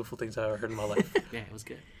those beautiful things I ever heard in my life. Yeah, it was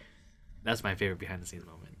good. That's my favorite behind the scenes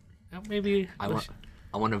moment. Maybe I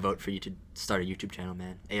want to vote for you to start a YouTube channel,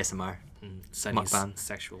 man. ASMR. Sunny's Mukbang.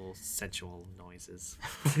 sensual noises.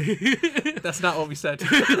 That's not what we said.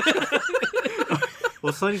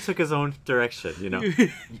 Well, Sunny took his own direction.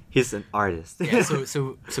 He's an artist. Yeah.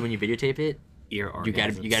 So when you videotape it, Ear you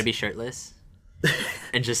orgasms. gotta be shirtless,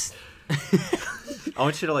 and just. I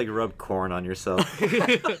want you to like rub corn on yourself,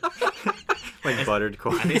 like buttered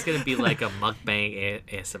corn. I think it's gonna be like a mukbang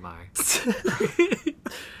ASMR.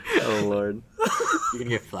 Oh Lord, You're gonna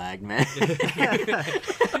get flagged, man.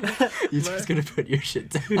 You're just gonna put your shit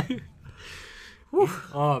down.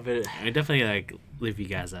 Oh, but I definitely like leave you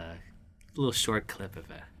guys a little short clip of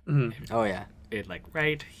it. Mm-hmm. oh yeah. It like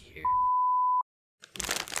right here.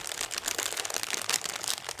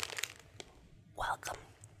 Welcome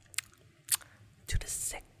to the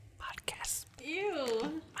SIC podcast.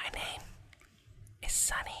 Ew. My name is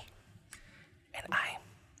Sunny, and I'm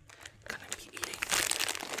gonna be eating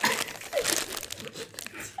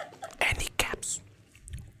Andy Caps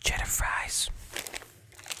cheddar fries.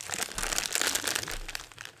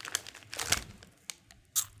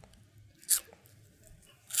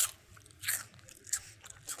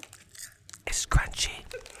 It's crunchy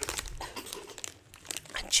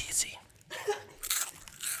and cheesy.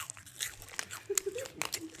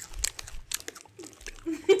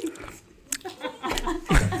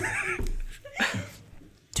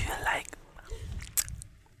 Do you like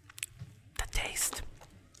the taste?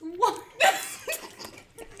 What?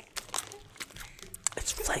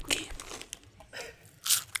 It's flaky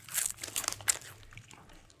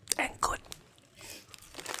and good.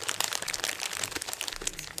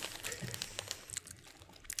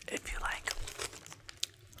 If you like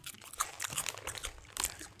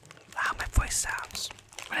how my voice sounds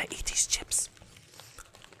when I eat these chips,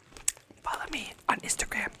 follow me on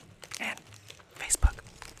Instagram and Facebook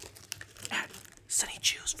at Sunny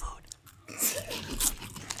Chews Food.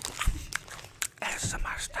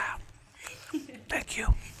 ASMR style. Thank you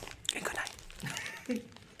and good night.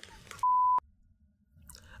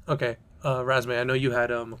 Okay, Rasmey, I know you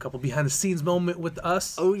had a couple behind the scenes moment with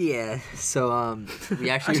us. Oh yeah. So we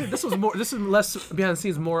actually This is less behind the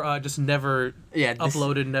scenes, more just never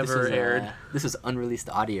uploaded, never aired. This was unreleased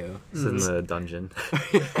audio. it's in the dungeon.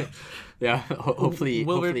 Yeah. Hopefully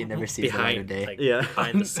it never sees the light of Behind, day. like, Yeah.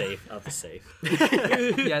 behind the safe of the safe.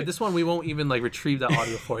 Yeah, this one we won't even like retrieve that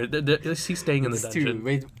audio for it. He's staying in the It's dungeon.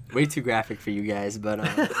 way too graphic for you guys, but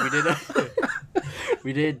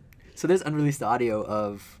we did. So there's unreleased audio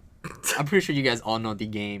of. I'm pretty sure you guys all know the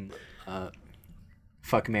game,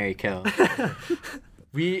 Fuck, Marry, Kill.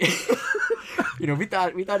 we we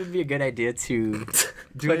thought it'd be a good idea to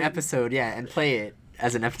do an episode, and play it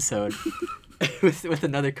as an episode with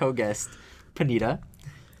another co-guest, Panita.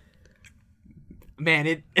 Man,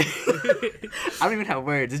 I don't even have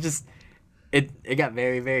words. It's just it got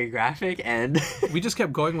very, very graphic, and We just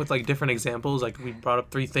kept going with like different examples. Like we brought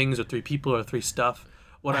up 3 things or 3 people or 3 stuff,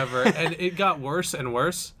 whatever, and it got worse and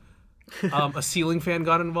worse. A ceiling fan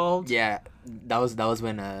got involved. yeah, that was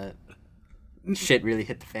when shit really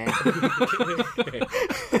hit the fan.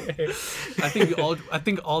 I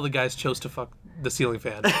think all the guys chose to fuck the ceiling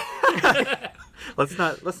fan. Let's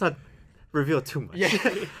not reveal too much. Yeah,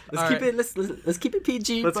 let's keep it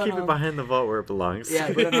PG. Let's but, keep it behind the vault where it belongs.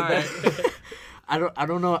 Yeah, but All right. I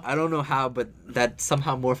don't know how, but that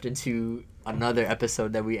somehow morphed into another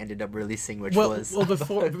episode that we ended up releasing, which was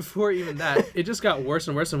before even that, it just got worse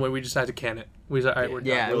and worse, and when we decided to can it, we said, all right, we're done.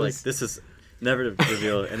 Yeah, We're it like, was- this is never to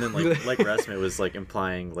reveal. And then like Rasmey was like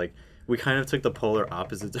implying, like we kind of took the polar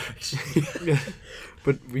opposite direction.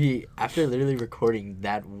 But we, after literally recording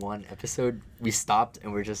that one episode, we stopped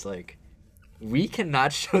and we're just like, we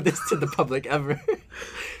cannot show this to the public ever.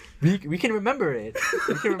 We can remember it.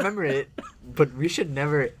 We can remember it, but we should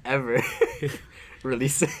never ever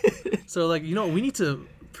release it So like, we need to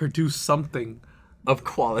produce something of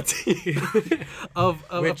quality.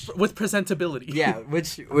 with presentability. Yeah,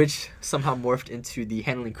 which somehow morphed into the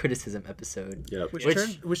handling criticism episode. Yep. Which Which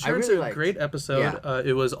turned I into really a liked. great episode. Yeah.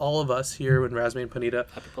 It was all of us here with Rasmey and Panita.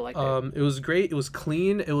 People like that. It was great. It was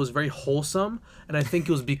clean. It was very wholesome, and I think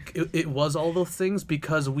it was it was all those things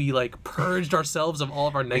because we like purged ourselves of all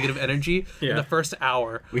of our negative energy in Yeah. the first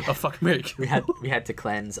hour of Fuck Marry Kill. We had to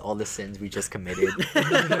cleanse all the sins we just committed.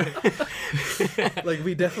 Like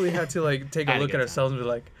we definitely had to like take a I had a look good at ourselves and be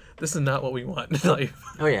like, this is not what we want in life.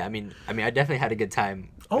 Oh yeah, I mean I definitely had a good time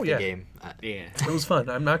Oh, with yeah. the game. Yeah. It was fun.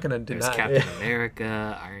 I'm not gonna There's deny. Captain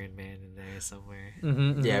America, Iron Man in there somewhere.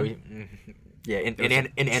 Yeah,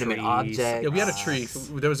 inanimate trees. objects. Yeah, we had a tree.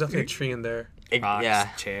 There was definitely a tree in there. Rocks, Yeah,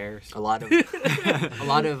 chairs. a lot of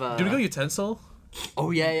Did we go utensil?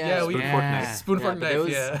 Oh yeah. Yeah, we- spoon, fork, Yeah. knife. Spoon, fork, but knife, there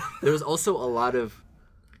was, yeah. There was also a lot of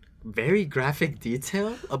very graphic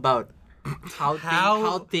detail about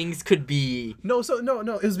how things could be. No.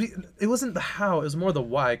 It wasn't the how. It was more the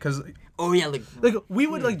why. Because Oh yeah, like we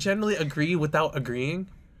would like generally agree without agreeing.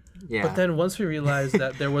 yeah. But then once we realized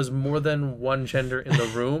that there was more than one gender in the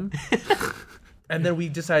room, and then we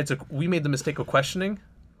made the mistake of questioning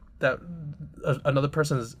that another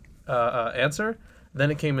person's answer. Then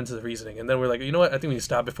it came into the reasoning, and then we're like, you know what? I think we need to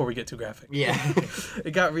stop before we get too graphic. yeah.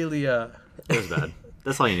 It got really It was bad.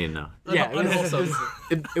 That's all you need to know. Yeah, unwholesome.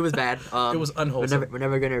 it was bad. It was unwholesome. We're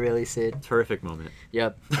never gonna release it. Terrific moment.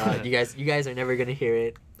 Yep. You guys are never gonna hear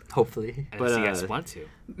it. Hopefully. Unless you But, guys want to.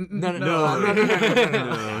 No.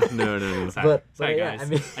 No. Sorry, But yeah, guys. I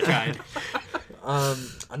mean, I tried.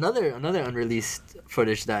 another unreleased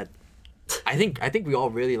footage that I think we all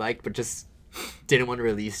really liked, but just didn't want to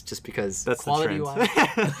release just because That's the quality trend.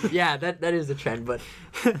 wise. Yeah, that is the trend. But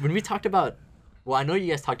when we talked about, well, I know you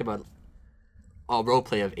guys talked about role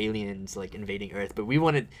play of aliens like invading Earth, but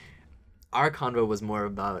our convo was more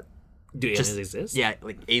about Do aliens just exist? yeah,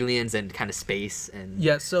 like aliens and kind of space and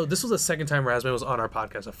Yeah, so this was the second time Rasmey was on our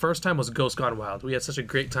podcast. The first time was Ghost Gone Wild. We had such a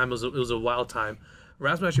great time. It was a wild time.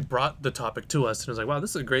 Rasmey actually brought the topic to us and was like, wow, this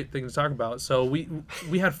is a great thing to talk about. So we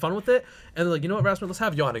had fun with it. And they're like, you know what, Rasmey, let's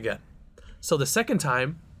have you on again. So the second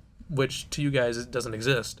time, which to you guys it doesn't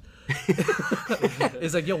exist,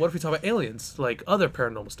 is like, yo, what if we talk about aliens? Like other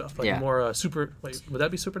paranormal stuff. Like Yeah. more would that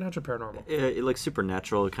be supernatural or paranormal? Like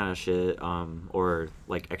supernatural kind of shit, or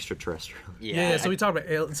like extraterrestrial. Yeah, so we talked about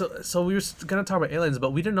aliens. So we were going to talk about aliens,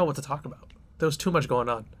 but we didn't know what to talk about. There was too much going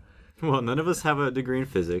on. Well, none of us have a degree in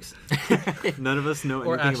physics. None of us know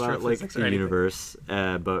Or anything about like astrophysics or the anything. universe,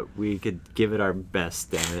 but we could give it our best.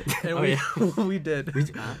 Damn it! And we did.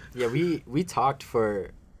 we talked for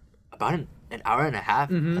about an hour and a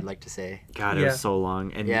half. I'd like to say. God, it Yeah. was so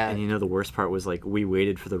long, and Yeah. and you know the worst part was like we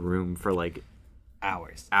waited for the room for like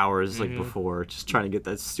Hours. like before, just trying to get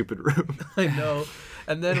that stupid room. I know.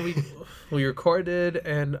 And then we recorded,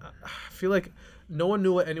 and I feel like no one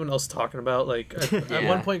knew what anyone else was talking about. Like at Yeah.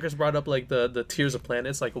 one point, Chris brought up like the tiers of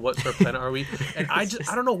planets, like what sort of planet are we? And I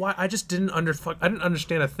don't know why, I just didn't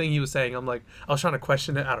understand a thing he was saying. I was trying to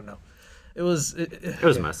question it. I don't know. It was It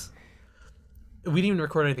was a mess. we didn't even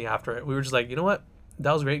record anything after it. We were just like, you know what,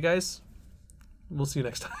 that was great, guys. We'll see you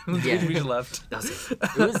next time. Yeah. We just left.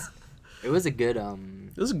 It was a good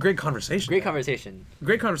It was a great conversation. great man. conversation.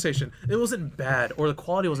 Great conversation. It wasn't bad, or the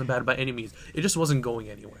quality wasn't bad by any means. It just wasn't going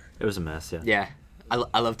anywhere. It was a mess. Yeah. Yeah,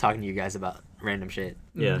 I love talking to you guys about random shit.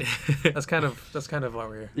 Yeah. That's kind of why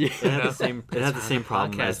we're here. It had the same. It had the same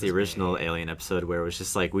problem as the original Alien episode, where it was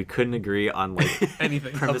just like we couldn't agree on like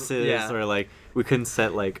Anything. premises, Yeah. or like we couldn't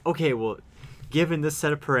set like, okay, well, given this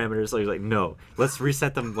set of parameters, like no, let's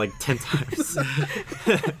reset them like 10 times.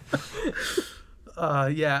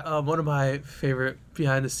 One of my favorite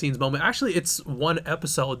behind the scenes moment. Actually, it's one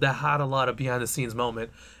episode that had a lot of behind the scenes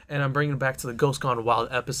moment, and I'm bringing it back to the Ghost Gone Wild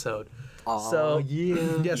episode. So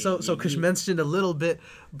So Chris mentioned a little bit,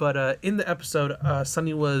 but in the episode,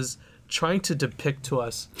 Sunny was trying to depict to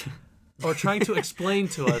us, or trying to explain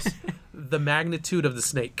to us, the magnitude of the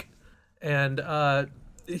snake, and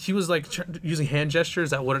he was like using hand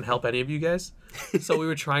gestures that wouldn't help any of you guys. So we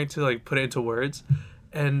were trying to like put it into words.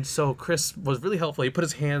 And so Chris was really helpful. He put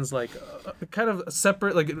his hands like kind of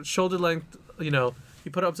separate, like shoulder length, he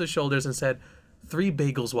put it up to his shoulders and said, 3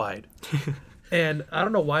 bagels wide. And I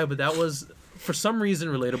don't know why, but that was, for some reason,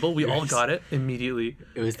 relatable. We all got it immediately.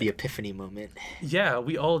 It was the epiphany moment. Yeah,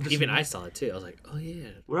 we all just... Even I saw it too. I was like, oh yeah.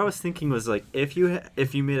 What I was thinking was like, if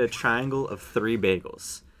you made a triangle of 3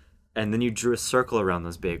 bagels, and then you drew a circle around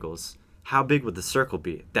those bagels, how big would the circle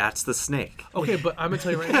be? That's the snake. Okay, but I'm gonna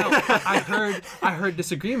tell you right now, I heard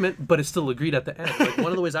disagreement, but it still agreed at the end. Like, one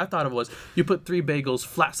of the ways I thought of was you put 3 bagels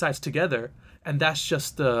flat sides together, and that's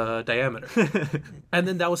just the diameter, and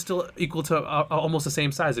then that was still equal to almost the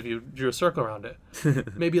same size if you drew a circle around it,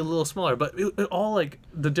 maybe a little smaller. But it all, like,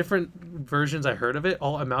 the different versions I heard of it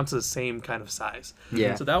all amount to the same kind of size.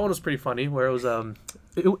 Yeah. So that one was pretty funny, where it was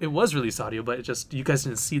it was released audio, but it just, you guys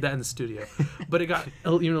didn't see that in the studio. But it got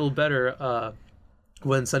even a little better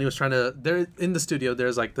when Sunny was trying to... There in the studio,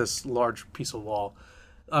 there's like this large piece of wall.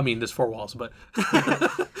 I mean, there's 4 walls, but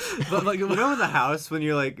but like, You know in the house when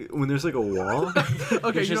you're like, when there's like a wall?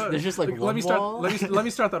 okay, There's just like one wall. Let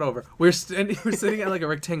me start that over. We're sitting at like a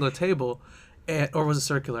rectangular table, or was it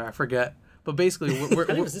circular? I forget. But basically, I think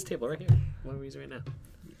it was this table right here. What are we using right now?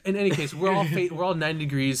 in any case, we're all 90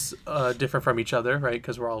 degrees different from each other, right?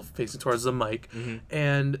 Because we're all facing towards the mic. Mm-hmm.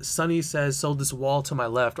 And Sunny says, "So this wall to my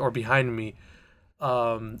left or behind me,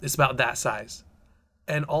 it's about that size."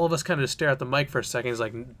 And all of us kind of just stare at the mic for a second. It's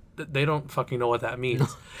like, they don't fucking know what that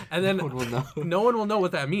means. And then no one will know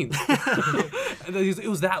what that means. And then it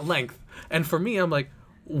was that length. And for me, I'm like,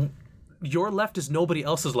 your left is nobody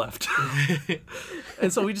else's left.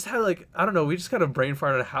 And so we just had we just kind of brain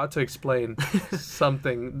farted how to explain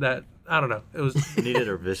something that, I don't know. It was Needed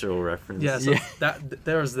a visual reference. Yeah, so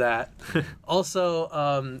there was that. Also,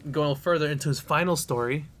 going a little further into his final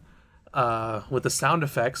story, with the sound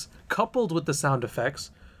effects, coupled with the sound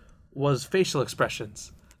effects, was facial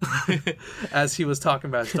expressions as he was talking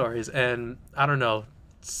about stories. And I don't know,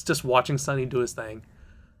 it's just watching Sunny do his thing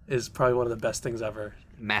is probably one of the best things ever.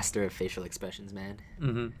 Master of facial expressions, man.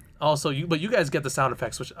 Mm-hmm. Also, you guys get the sound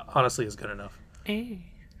effects, which honestly is good enough.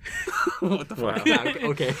 What the fuck? Wow.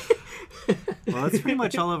 Okay. Well, that's pretty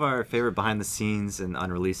much all of our favorite behind the scenes and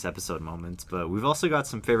unreleased episode moments, but we've also got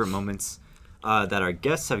some favorite moments that our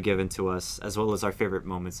guests have given to us, as well as our favorite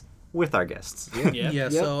moments with our guests. Yeah.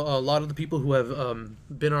 So a lot of the people who have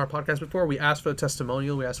been on our podcast before, we asked for a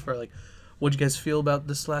testimonial. We asked for what'd you guys feel about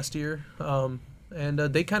this last year? And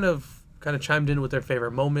they kind of chimed in with their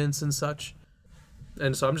favorite moments and such.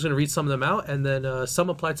 And so I'm just gonna read some of them out, and then some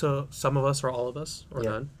apply to some of us or all of us or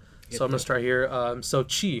none. So I'm gonna start here. So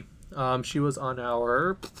Chi, she was on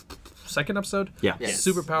our second episode. Yeah. Yes.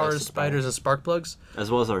 Superpowers, Yes, spiders, and spark plugs.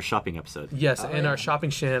 As well as our shopping episode. Yes, and our shopping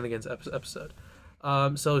shenanigans episode.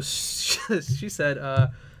 So she said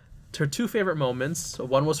her 2 favorite moments.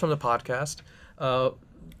 One was from the podcast.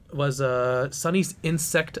 Was Sunny's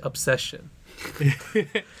insect obsession.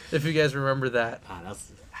 If you guys remember that.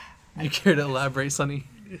 You care to elaborate, Sunny?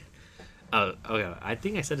 Oh, okay. I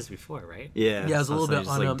think I said this before, right? Yeah. Yeah, it's a little bit just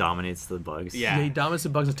on dominates the bugs. Yeah. He dominates the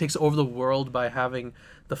bugs and takes over the world by having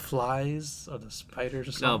the flies or the spiders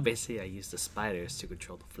or something. No, basically I use the spiders to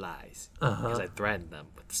control the flies because I threaten them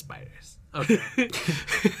with the spiders. Okay.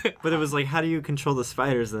 But it was like, how do you control the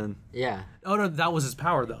spiders then? Yeah. Oh no, that was his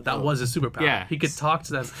power though. That was his superpower. Yeah. He could talk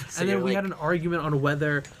to them. And then we had an argument on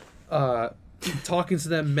whether talking to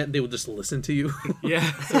them meant they would just listen to you.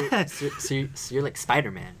 Yeah. So you're like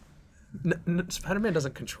Spider-Man. Spider-Man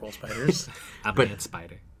doesn't control spiders. I'm a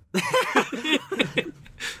spider.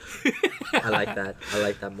 I like that. I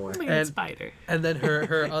like that more. I'm a spider. And then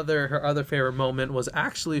her other favorite moment was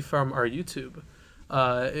actually from our YouTube.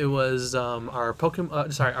 It was our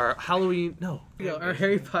Pokemon. Our Halloween. No, our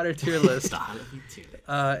Harry Potter tier list.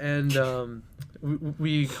 And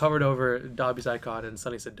we covered over Dobby's icon, and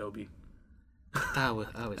Sunny said Dobby. That was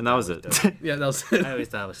And that was it. Yeah, that was it. I always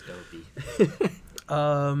thought it was Dobby.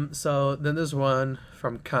 So then there's one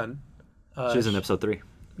from Kun. She was in episode 3.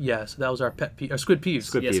 Yeah, so that was our pet peeve, our Squid Peeves.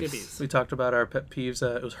 Squid Yes, Peeves. good piece. We talked about our pet peeves.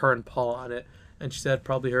 It was her and Paul on it. And she said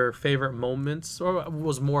probably her favorite moments, or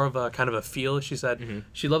was more of a kind of a feel. She said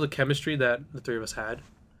she loved the chemistry that the three of us had.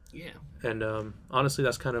 Yeah. And honestly,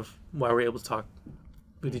 that's kind of why we're able to talk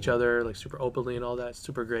with each other, like super openly and all that. It's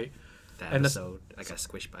super great. That And that's- episode, I got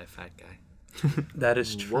squished by a fat guy. That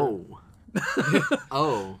is true. Whoa.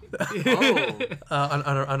 Oh.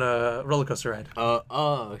 On a roller coaster ride.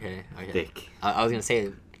 Okay. Thick. I was gonna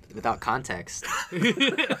say without context.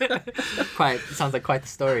 Sounds like quite the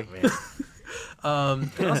story. And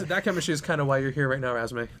also, that chemistry is kind of why you're here right now,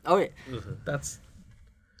 Rasmey. Oh yeah. That's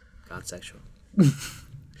Got sexual.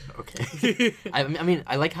 Okay. I mean,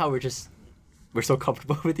 I like how we're so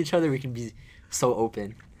comfortable with each other. We can be so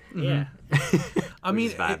open. Yeah. I mean,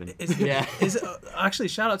 just vibing. Yeah. Actually,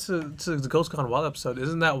 shout out to the Ghost Gone Wild episode.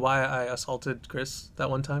 Isn't that why I assaulted Chris that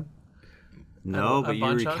one time? No, At but you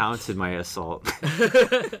Bonchon? recounted my assault.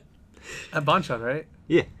 At Bonchon, right?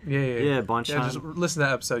 Yeah. Yeah, Bonchon. Yeah, just listen to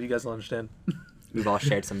that episode. You guys will understand. We've all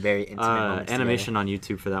shared some very intimate moments Animation on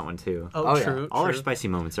YouTube for that one too. Oh, yeah. true. All our true. spicy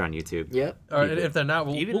moments are on YouTube. Yep. Or if they're not,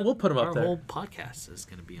 we'll put them up our there. whole podcast is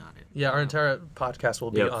gonna be on it. Yeah, our entire podcast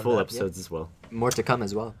will be Yeah, on full that. episodes as well. More to come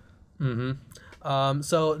as well.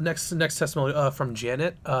 So next testimony from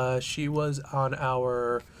Janet. She was on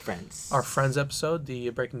our friends episode, the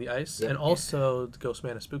Breaking the Ice, Yep. and also the Ghost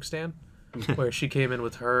Man of Spookstan, where she came in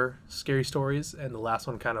with her scary stories, and the last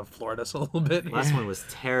one kind of floored us a little bit. Last one was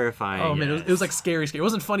terrifying. Oh man, it was like scary. It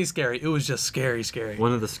wasn't funny scary. It was just scary.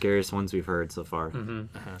 One of the scariest ones we've heard so far.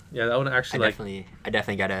 Yeah, that one actually I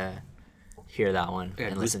definitely gotta hear that one Yeah,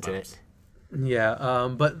 and listen to goosebumps. it. Yeah,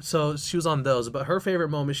 but so she was on those. But her favorite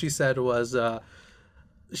moment, she said, was it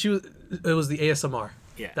was the ASMR.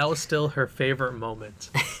 Yeah. That was still her favorite moment.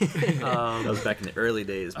 That was back in the early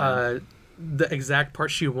days, man. The exact part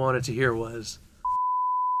she wanted to hear was,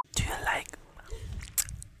 Do you like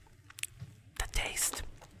the taste?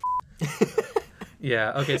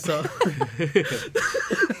 yeah, okay, so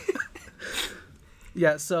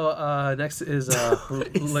yeah, so next is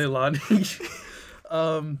Leilani.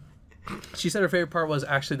 She said her favorite part was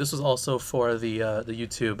actually, this was also for the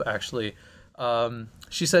YouTube actually.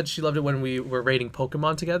 She said she loved it when we were rating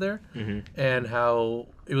Pokemon together, and how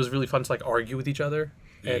it was really fun to like argue with each other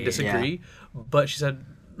and disagree. But she said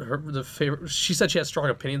she said she had strong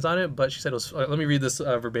opinions on it, but she said it was. Let me read this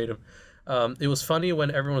verbatim. It was funny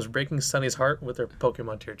when everyone was breaking Sunny's heart with their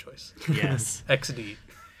Pokemon tier choice. Yes. XD.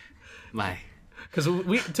 My Because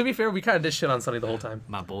to be fair, we kind of did shit on Sunny the whole time.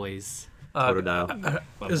 my boys. Totodile. My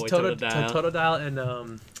It was boy Totodile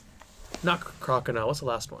and not Crocodile. What's the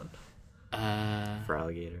last one? For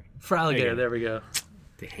alligator. For alligator. There There we go.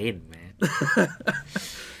 They hate it, man.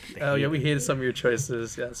 Oh yeah, we hated some of your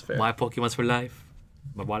choices. Yeah, that's fair. My Pokemon's for life.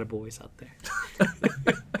 My water boys out there.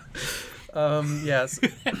 Yes.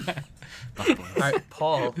 All right,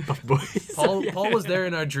 Paul. Paul was there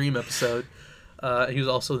in our dream episode. He was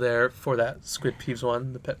also there for that Squid Peeves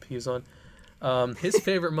one, the Pet Peeves one. His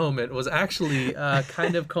favorite moment was actually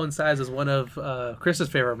kind of coincides as one of Chris's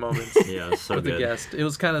favorite moments Yeah, it was so with the good. guest. It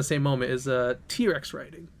was kind of the same moment as T-Rex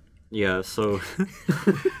riding. Yeah, so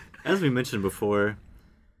as we mentioned before,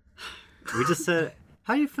 we just said,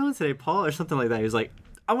 "How you feeling today, Paul?" or something like that. He was like,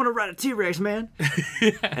 "I want to ride a T-Rex, man."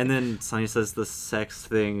 And then Sonny says the sex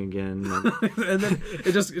thing again. And then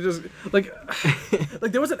it just like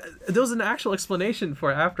there was an actual explanation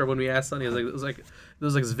for it after when we asked Sonny. It was like there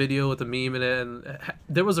was like this video with a meme in it, and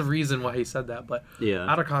there was a reason why he said that, but Yeah.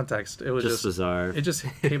 out of context, it was Just just bizarre. It just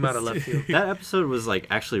came out of left field. That episode was like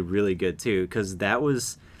actually really good too, because that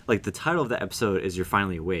was like the title of the episode is "You're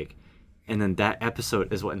Finally Awake," and then that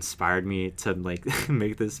episode is what inspired me to like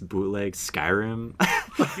make this bootleg Skyrim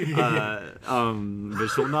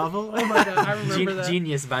visual novel. Oh my god, I remember that.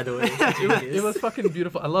 Genius, by the way. It was fucking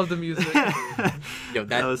beautiful. I love the music. Yo,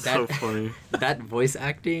 That was so funny. That voice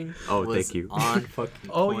acting. Oh, was thank you. On fucking.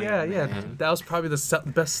 Oh point, yeah, yeah. man. That was probably the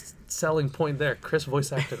best selling point there. Chris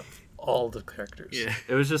voice acted all the characters. Yeah.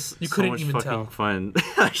 It was just You so couldn't much even fucking tell. fun.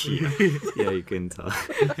 Yeah, you couldn't tell.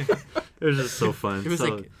 It was just so fun. It was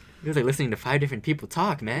like listening to 5 different people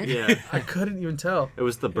talk, man. yeah, I couldn't even tell. it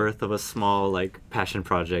was the birth of a small like passion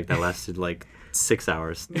project that lasted like 6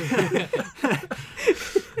 hours. I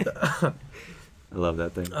love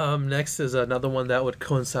that thing. Next is another one that would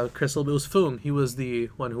coincide with Chris a little bit. It was Foong. He was the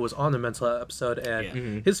one who was on the mental episode, and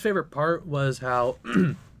Yeah. his favorite part was how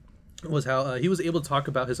was how he was able to talk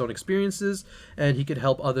about his own experiences, and he could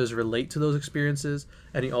help others relate to those experiences,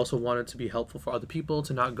 and he also wanted to be helpful for other people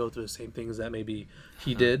to not go through the same things that maybe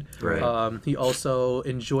he did. Right. He also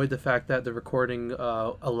enjoyed the fact that the recording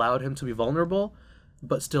allowed him to be vulnerable,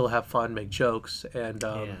 but still have fun, make jokes, and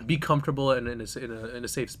be comfortable and in a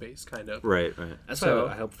safe space, kind of. Right. That's So-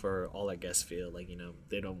 why I hope for all our guests feel like,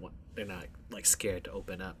 they're not like scared to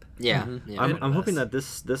open up. Yeah. Mm-hmm. Yeah. I'm hoping that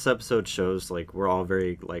this episode shows like we're all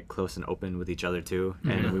very like close and open with each other too,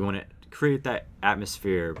 and we want to create that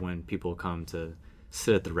atmosphere when people come to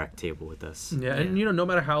sit at the rec table with us. Yeah, and no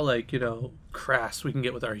matter how like crass we can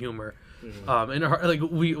get with our humor, and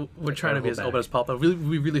we're trying to be as open as possible.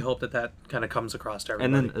 We really hope that kind of comes across to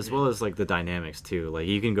everybody. And then as well as like the dynamics too, like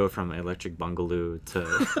you can go from electric bungaloo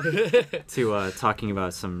to talking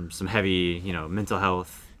about some heavy mental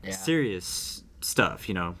health, serious stuff,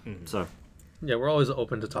 So yeah, we're always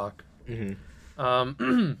open to talk.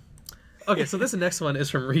 Okay, so this next one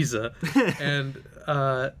is from Riza, and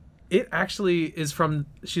it actually is from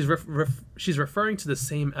she's referring to the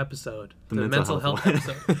same episode, the mental health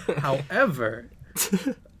episode. However,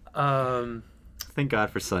 thank God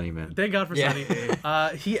for Sunny, man. thank God for Sunny.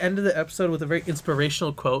 He ended the episode with a very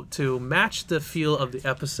inspirational quote to match the feel of the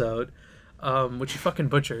episode, which he fucking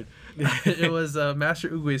butchered. It was Master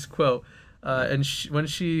Ugui's quote, and when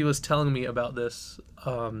she was telling me about this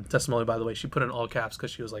testimony, by the way, she put it in all caps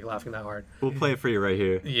because she was like laughing that hard. We'll play it for you right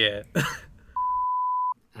here. Yeah.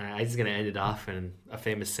 I'm just gonna end it off in a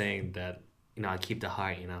famous saying that I keep the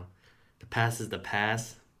heart. The past is the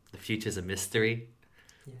past, the future is a mystery,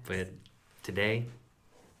 but today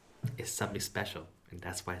is something special, and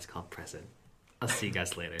that's why it's called present. I'll see you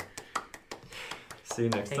guys later. See you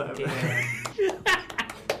next time.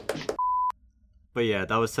 But yeah,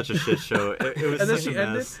 that was such a shit show. It was And then such a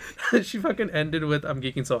mess. she fucking ended with "I'm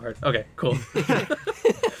geeking so hard." Okay, cool.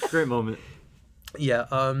 Great moment. Yeah.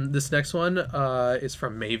 This next one is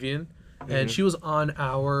from Mavian, and she was on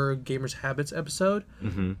our Gamers Habits episode,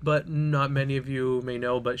 but not many of you may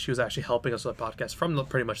know, but she was actually helping us with the podcast from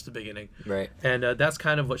pretty much the beginning. Right. And that's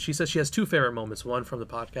kind of what she says. She has two favorite moments, one from the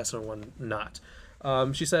podcast and one not.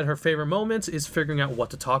 She said her favorite moments is figuring out what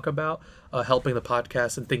to talk about, helping the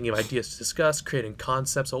podcast and thinking of ideas to discuss, creating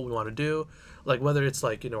concepts, what we want to do, like whether it's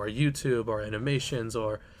like our YouTube or animations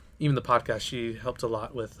or even the podcast. She helped a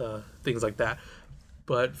lot with things like that.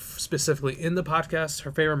 But specifically in the podcast,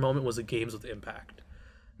 her favorite moment was the games with impact.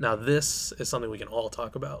 Now this is something we can all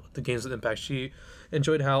talk about. The games with impact. She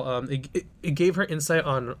enjoyed how it gave her insight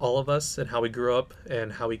on all of us and how we grew up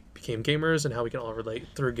and how we became gamers and how we can all relate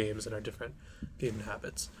through games and our different gaming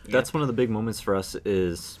habits. That's one of the big moments for us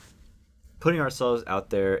is putting ourselves out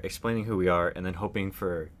there, explaining who we are, and then hoping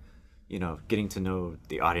for, getting to know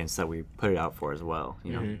the audience that we put it out for as well.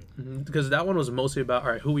 Because that one was mostly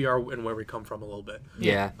about who we are and where we come from a little bit.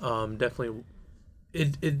 Yeah. Definitely,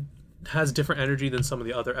 it has different energy than some of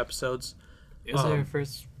the other episodes. It was our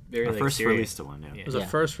first Our first released one, yeah. It was a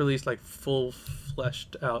first release, like full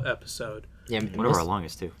fleshed out episode. Yeah. One of our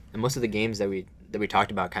longest too. And most of the games that we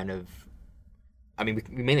talked about kind of, we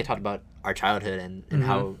mainly talked about our childhood and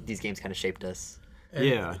how these games kind of shaped us. And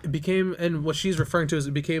it became, and what she's referring to is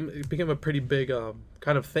it became a pretty big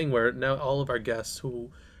kind of thing where now all of our guests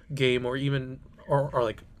who game or even or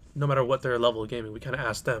like no matter what their level of gaming, we kind of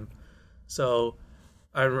ask them. So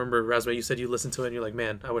I remember, Rasmey, you said you listened to it and you're like,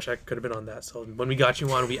 man, I wish I could have been on that. So when we got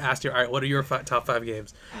you on, we asked you, all right, what are your top 5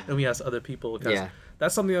 games? And we asked other people because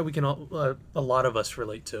that's something that we can all, a lot of us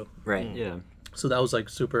relate to. Right. Yeah. So that was like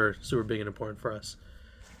super, super big and important for us.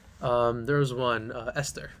 There was one,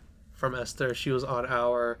 Esther. From Esther, she was on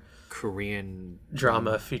our Korean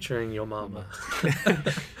drama featuring Yo Mama.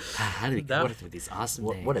 How did we go through these awesome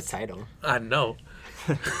names? What a title. I know.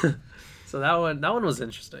 So that one was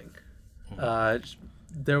interesting.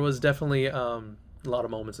 There was definitely a lot of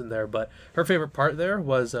moments in there, but her favorite part there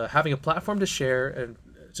was having a platform to share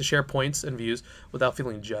points and views without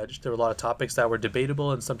feeling judged. There were a lot of topics that were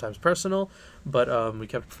debatable and sometimes personal, but we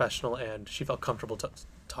kept it professional, and she felt comfortable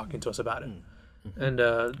talking to us about it. And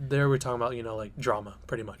there we're talking about, like drama,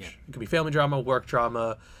 pretty much. It could be family drama, work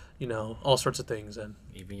drama, all sorts of things. And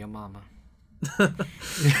even your mama.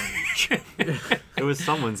 It was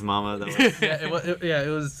someone's mama that was it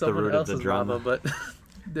was someone root of the else's drama. drama, but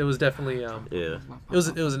it was definitely it was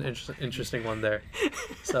an interesting one there.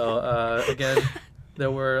 So again, there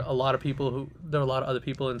were a lot of other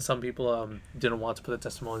people, and some people didn't want to put the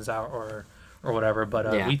testimonies out or whatever.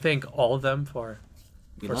 But we thank all of them for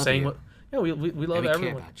saying what. Yeah, we love and we everyone.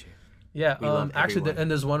 care about you. Yeah, love actually, everyone.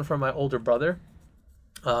 and there's one from my older brother.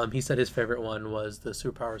 He said his favorite one was the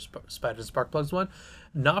Superpower Spider Spark Plugs one.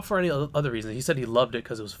 Not for any other reason. He said he loved it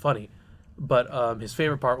because it was funny. But his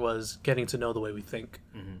favorite part was getting to know the way we think.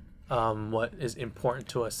 What is important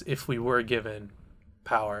to us if we were given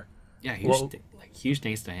power. Yeah, huge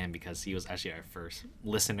thanks to him because he was actually our first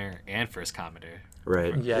listener and first commenter.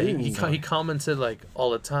 Right. Yeah, he commented like all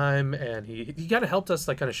the time, and he kind of helped us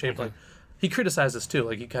like kind of shape like he criticized us too.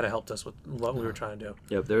 Like he kind of helped us with what we were trying to do.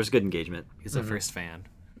 Yep, there was good engagement. He's the first fan.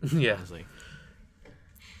 Yeah. Honestly.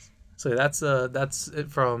 So that's it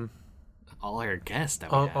from All our guests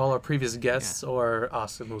that all, we had. all our previous guests, or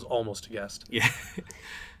Austin was almost a guest. Yeah.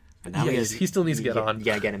 But now He still needs to get on. You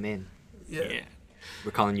gotta get him in. Yeah.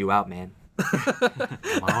 We're calling you out, man.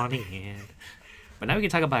 Come on in. But now we can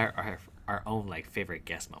talk about our own like favorite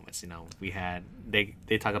guest moments. You know, we had they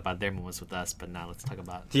talk about their moments with us, but now let's talk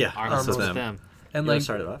about our moments with them. And You like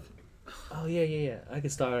start it off? Oh yeah. I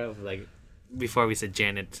could start off with, like before we said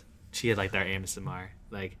Janet, she had like our ASMR.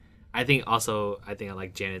 Like I think I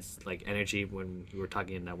like Janet's like energy when we were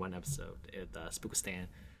talking in that one episode at Spookistan.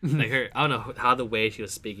 Like her, I don't know how the way she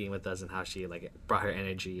was speaking with us and how she like brought her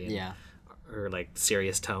energy and her like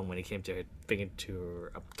serious tone when it came to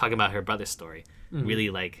her talking about her brother's story. Really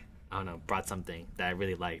like I don't know, brought something that I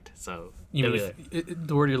really liked. So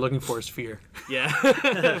the word you're looking for is fear. yeah,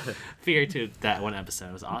 fear to that one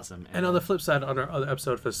episode was awesome. And on the flip side, on our other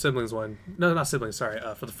episode for the siblings one, no, not siblings, sorry,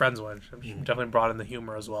 for the friends one, she definitely brought in the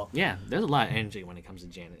humor as well. yeah, there's a lot of energy when it comes to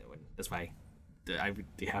Janet. That's why I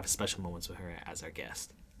have special moments with her as our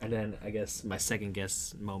guest. And then I guess my second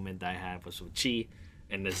guest moment that I had was with Chi,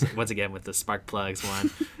 and this once again with the spark plugs one,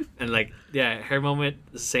 and like her moment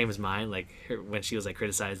the same as mine. Like when she was like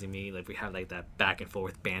criticizing me, like we had like that back and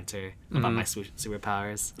forth banter about my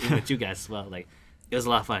superpowers even with you guys as well. Like it was a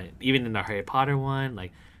lot of fun. Even in the Harry Potter one,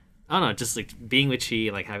 like I don't know, just like being with Chi,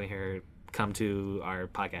 like having her come to our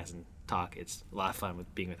podcast and talk. It's a lot of fun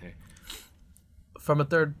with being with her. From a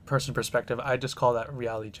third person perspective, I just call that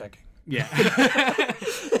reality checking. Yeah.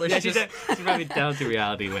 She brought me down to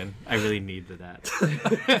reality when I really needed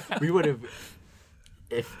that. We would have,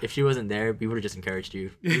 if she wasn't there, we would have just encouraged you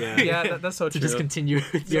Yeah, that's so to true. just continue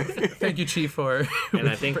with your. Thank you, Chief, for And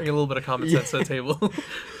I think bringing a little bit of common sense to the table.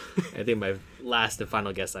 I think my last and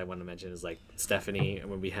final guest I want to mention is like Stephanie, and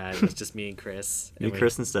when we had it was just me and Chris. Me,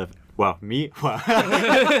 Chris, and Steph. Wow, me,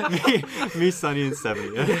 Sonny, and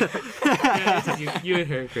Stephanie. Yeah, it's just you and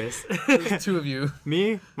her, Chris. There's two of you.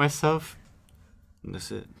 Me, myself. And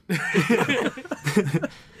that's it.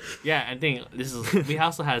 Yeah, I think we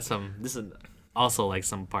also had this is also like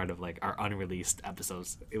some part of like our unreleased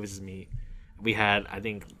episodes. It was just me. We had, I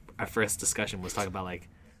think our first discussion was talking about like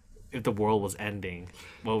if the world was ending,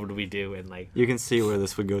 what would we do? And like You can see where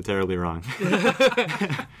this would go terribly wrong.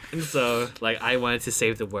 and so like I wanted to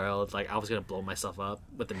save the world. Like I was gonna blow myself up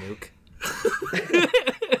with a nuke.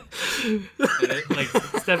 And then, like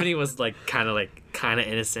Stephanie was like kind of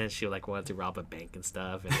innocent. She like wanted to rob a bank and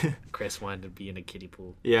stuff, and Chris wanted to be in a kiddie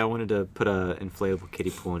pool. Yeah, I wanted to put a inflatable kiddie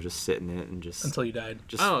pool and just sit in it and just Until you died.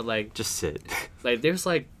 just sit. Like there's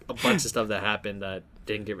like a bunch of stuff that happened that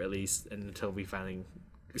didn't get released until we finally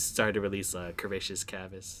started to release Curvaceous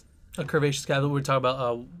Canvas. A curvaceous guy that we talk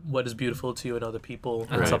about what is beautiful to you and other people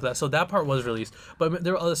and Right. stuff like that. So that part was released, but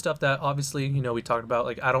there were other stuff that obviously we talked about.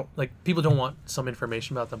 Like people don't want some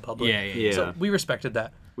information about them public. Yeah. So we respected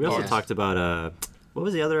that. We also Yeah. talked about what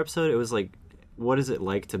was the other episode? It was like, what is it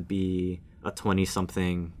like to be a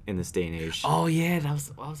 20-something in this day and age? Oh yeah, that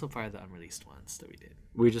was also part of the unreleased ones that we did.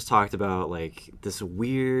 We just talked about like this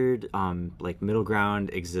weird like middle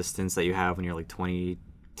ground existence that you have when you're like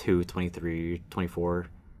 22, 23, 24.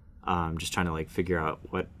 Just trying to like figure out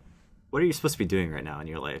what are you supposed to be doing right now in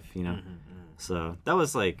your life, So that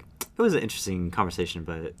was like, it was an interesting conversation,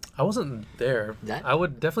 but I wasn't there. That- I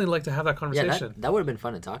would definitely like to have that Yeah, conversation. that would have been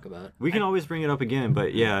fun to talk about. we can always bring it up again.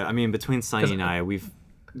 But yeah, I mean, between Sunny and I, we've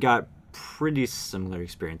got pretty similar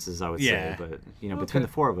experiences, I would Yeah. say. But between the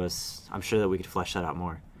four of us, I'm sure that we could flesh that out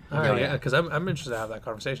more. All right, Yeah. yeah, because I'm interested to have that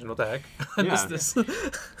conversation. What the heck? I missed this.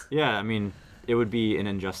 Yeah, I mean, it would be an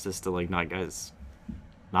injustice to like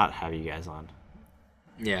not have you guys on.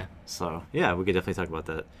 Yeah. So yeah, we could definitely talk about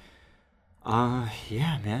that.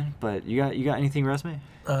 Yeah, man. But you got anything, Rasmey?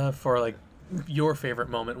 For like your favorite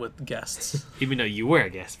moment with guests. Even though you were a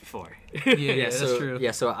guest before. Yeah, that's so, true.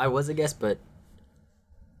 Yeah, so I was a guest, but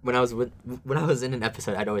when I was in an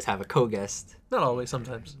episode, I'd always have a co-guest. Not always.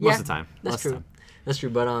 Sometimes. Most of the time. That's Most of the true. time. That's true.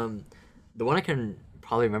 But the one I can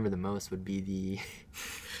probably remember the most would be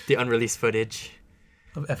the unreleased footage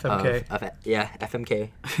Of FMK. of FMK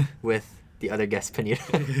with the other guest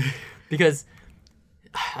Panita. Because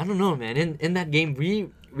I don't know, man. In that game,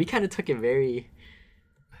 we kind of took it very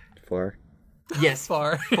Far. Yes,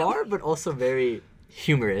 Far. far, but also very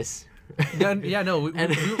humorous. No.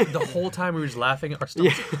 The whole time we were just laughing, our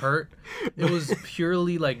stomachs hurt. It was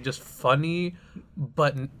purely like just funny,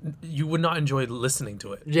 but you would not enjoy listening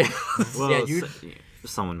to it. Yeah, Well, yeah. You.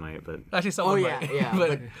 someone might, but Actually, Oh someone yeah, might. yeah.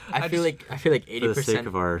 But I feel like for the 80%. sake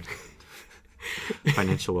of our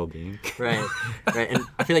financial well-being. Right, and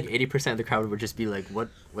I feel like 80% of the crowd would just be like, "What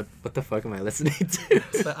the fuck am I listening to?"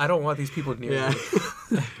 But I don't want these people near Yeah,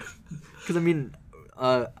 me. because I mean,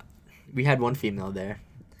 we had one female there.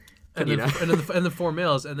 And You then, know? and the 4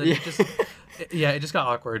 males, and then Yeah. it just got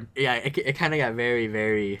awkward. Yeah, it kind of got very,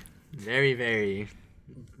 very, very, very,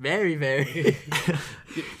 very, very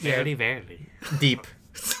Verily, verily. deep.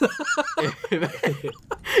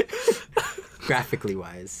 Graphically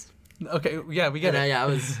wise. Okay, yeah, we get And it. I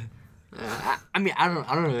was. I mean, I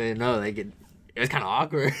don't really know. Like it was kind of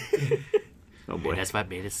awkward. Oh And boy. that's what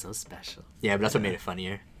made it so special. Yeah, but that's what made it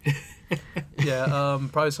funnier. Yeah,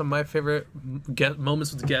 probably some of my favorite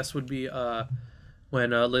moments with guests would be when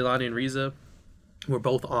Leilani and Riza were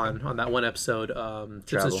both on that one episode, tips and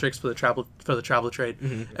Travel. tricks for the travel trade,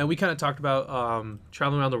 and we kind of talked about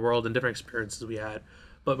traveling around the world and different experiences we had.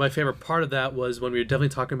 But my favorite part of that was when we were definitely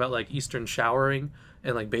talking about like Eastern showering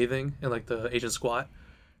and like bathing and like the Asian squat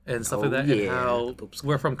and stuff like that, and yeah. how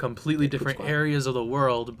we're from completely different squat. areas of the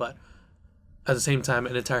world, but at the same time,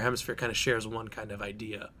 an entire hemisphere kind of shares one kind of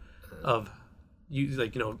idea of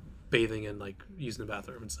bathing and like using the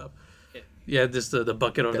bathroom and stuff. Yeah, just the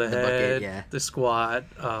bucket over the The head, bucket, yeah. the squat,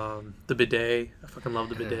 the bidet. I fucking love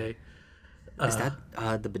the bidet. Is that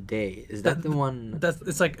the bidet? Is that the one? That's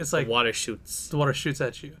it's like Water shoots. the water shoots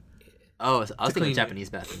at you. Oh, I was thinking clean you. Japanese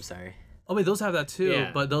bathroom. Sorry. Oh wait, those have that too,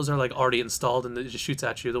 Yeah. but those are like already installed and it just shoots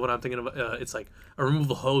at you. The one I'm thinking of, it's like a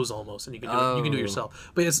removable hose almost, and you can do it, you can do it Oh.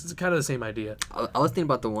 yourself. But it's kind of the same idea. I was thinking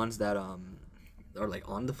about the ones that are like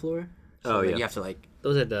on the floor. So, Oh, like, yeah. You have to like.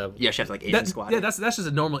 Those are the You actually have to like Asian squat. That's just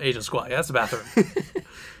a normal Asian squat. Yeah, that's the bathroom.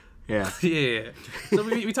 Yeah. yeah. So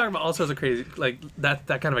we talk about all sorts of crazy like that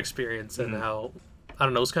kind of experience and how I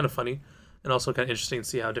don't know, it's kind of funny and also kind of interesting to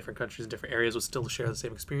see how different countries and different areas would still share the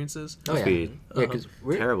same experiences. Oh yeah. Be Yeah, because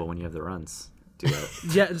we're terrible when you have the runs. Do that.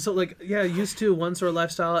 Yeah, so like used to one sort of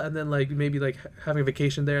lifestyle and then like maybe like having a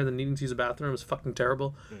vacation there and then needing to use a bathroom is fucking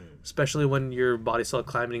terrible, especially when your body's still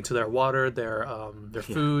climbing to their water, their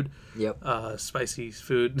food, Yep. spicy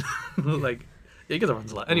food, like yeah, you get the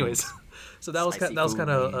runs a lot. Anyways, so that was Spicy kind food,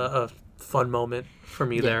 of man. a fun moment for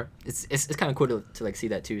me there. It's kind of cool to like see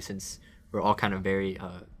that too, since we're all kind of very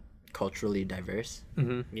culturally diverse.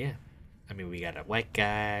 yeah. I mean, we got a white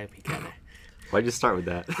guy. We got a Why'd you start with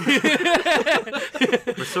that?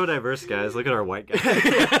 We're so diverse, guys. Look at our white guy.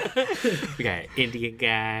 we got an Indian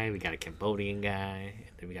guy. We got a Cambodian guy.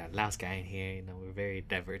 And then we got a Laos guy in here. You know, we're very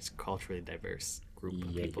diverse, culturally diverse group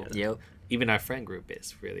of people. Yep. Even our friend group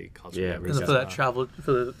is really culturally Yeah, diverse. And for that travel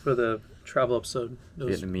for the travel episode, it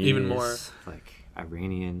was Vietnamese, even more. like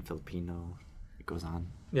Iranian, Filipino. It goes on.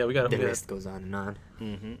 Yeah, we got The to. list goes on and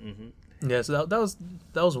on. Yeah, so that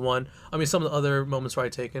was one. I mean, some of the other moments were I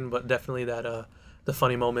taken, but definitely that the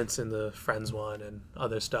funny moments in the Friends one and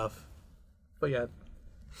other stuff. But yeah,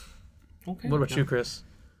 Okay. what about you, Chris?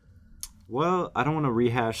 Well, I don't want to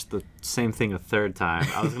rehash the same thing a third time.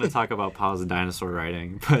 I was going to talk about Paul's dinosaur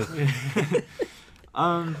writing, but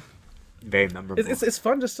Very memorable. It's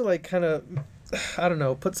fun just to like kind of, I don't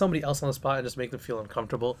know, put somebody else on the spot and just make them feel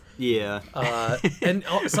uncomfortable. yeah. And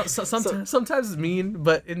sometimes it's mean,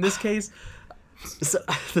 but in this case,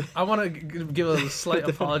 I want to give a slight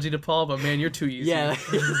apology to Paul, but man, you're too easy. Yeah.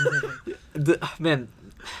 Man,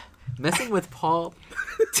 messing with Paul,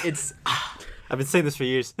 it's I've been saying this for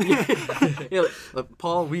years. look,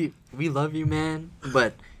 Paul, we love you, man,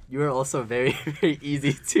 but you are also very, very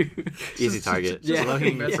easy to. Easy target. Yeah. Just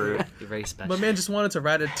looking Yeah. for. You're very special. My man just wanted to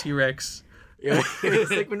ride a T-Rex, Yeah,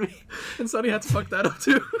 it's like when we. and Sonny had to fuck that up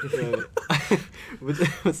too.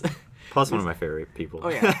 Paul's one of my favorite people. Oh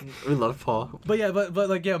yeah, we love Paul. But yeah, but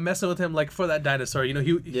like yeah, messing with him like for that dinosaur, you know,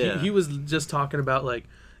 he was just talking about like,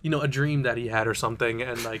 you know, a dream that he had or something,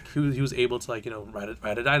 and like he was able to like, you know,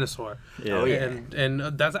 ride a dinosaur. Yeah. Oh, yeah. And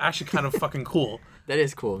that's actually kind of fucking cool. That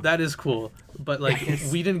is cool. That is cool. But like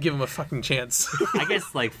we didn't give him a fucking chance. I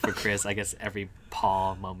guess like for Chris, I guess every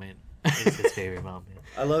Paul moment is his favorite moment.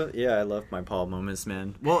 I love my Paul moments,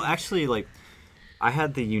 man. Well, actually, like, I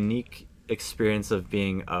had the unique experience of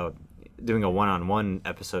being doing a one-on-one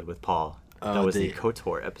episode with Paul. Oh, that was the- the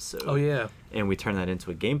KOTOR episode. Oh yeah. And we turned that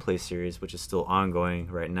into a gameplay series, which is still ongoing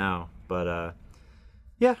right now. But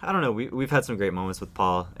yeah, I don't know. We've had some great moments with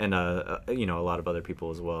Paul, and you know, a lot of other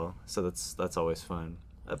people as well. So that's always fun.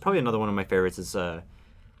 Probably another one of my favorites is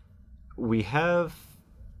we have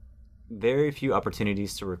very few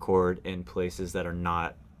opportunities to record in places that are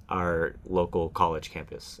not our local college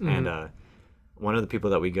campus. And one of the people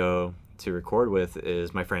that we go to record with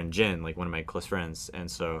is my friend Jin, like one of my close friends.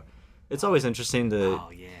 And so it's always interesting to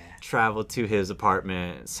travel to his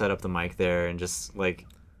apartment, set up the mic there, and just like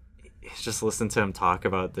just listen to him talk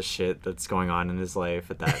about the shit that's going on in his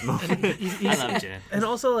life at that moment. I love Jen. And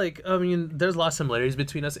also, like, I mean, there's a lot of similarities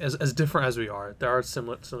between us, as different as we are. There are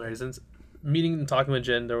similarities. And meeting and talking with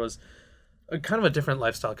Jen, there was kind of a different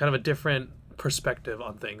lifestyle, kind of a different perspective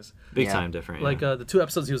on things. Big time different. Like the 2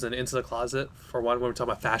 episodes he was in Into the Closet, for one, when we were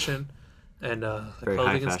talking about fashion and very high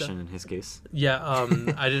clothing and fashion stuff. in his case. Yeah,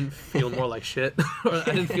 I didn't feel more like shit, or I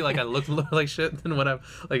didn't feel like I looked more like shit than when I'm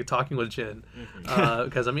like talking with Jin,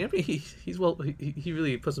 because I mean he's well, he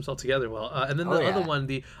really puts himself together well. And then the other one,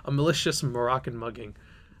 a malicious Moroccan mugging.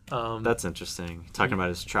 That's interesting. Talking about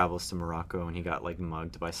his travels to Morocco and he got like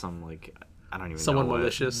mugged by some like I don't even someone know what.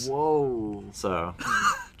 malicious. Whoa. So,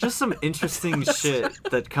 just some interesting shit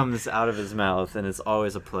that comes out of his mouth, and it's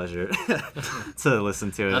always a pleasure to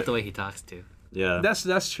listen to it. Not the way he talks too. Yeah.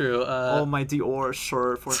 That's true. Oh, my Dior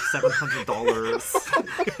shirt for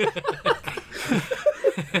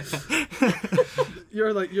 $700.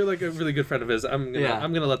 You're like a really good friend of his. I'm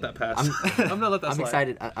gonna let that pass. I'm gonna let that I'm slide.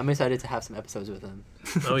 excited. I'm excited to have some episodes with him.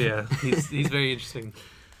 Oh yeah, he's very interesting.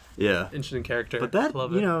 Yeah. Interesting character. But that,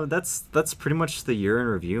 Love you it. know, that's pretty much the year in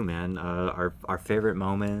review, man. Our favorite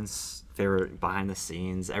moments, favorite behind the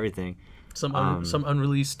scenes, everything. Some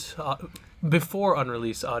unreleased, before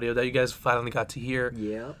unreleased audio that you guys finally got to hear.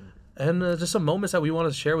 Yeah. And just some moments that we wanted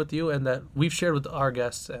to share with you and that we've shared with our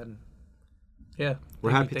guests. And yeah.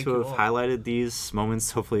 We're happy thank to you have all. highlighted these moments.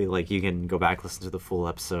 Hopefully, like, you can go back, listen to the full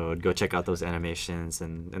episode, go check out those animations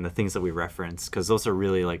and the things that we reference, because those are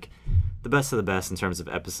really, like, the best of the best in terms of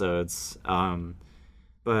episodes.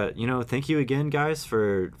 But, you know, thank you again, guys,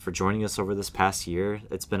 for joining us over this past year.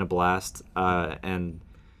 It's been a blast. And,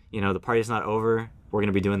 you know, the party's not over. We're going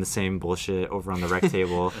to be doing the same bullshit over on the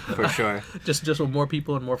RecTable. For sure. Just with more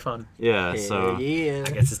people and more fun. Yeah, Hey, so... yeah.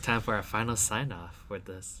 I guess it's time for our final sign off for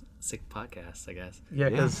this SIC podcast, I guess. Yeah,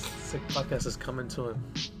 because SIC Podcast is coming to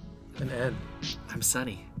an end. I'm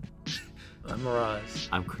Sunny. I'm Ihraz.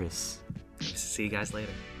 I'm Chris. See you guys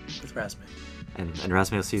later. It's Rasmey. And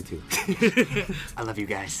Rasmey will see you too. I love you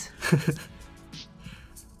guys.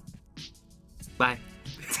 Bye.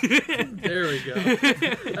 There we go. That's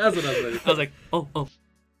what I was waiting for. I was like, oh.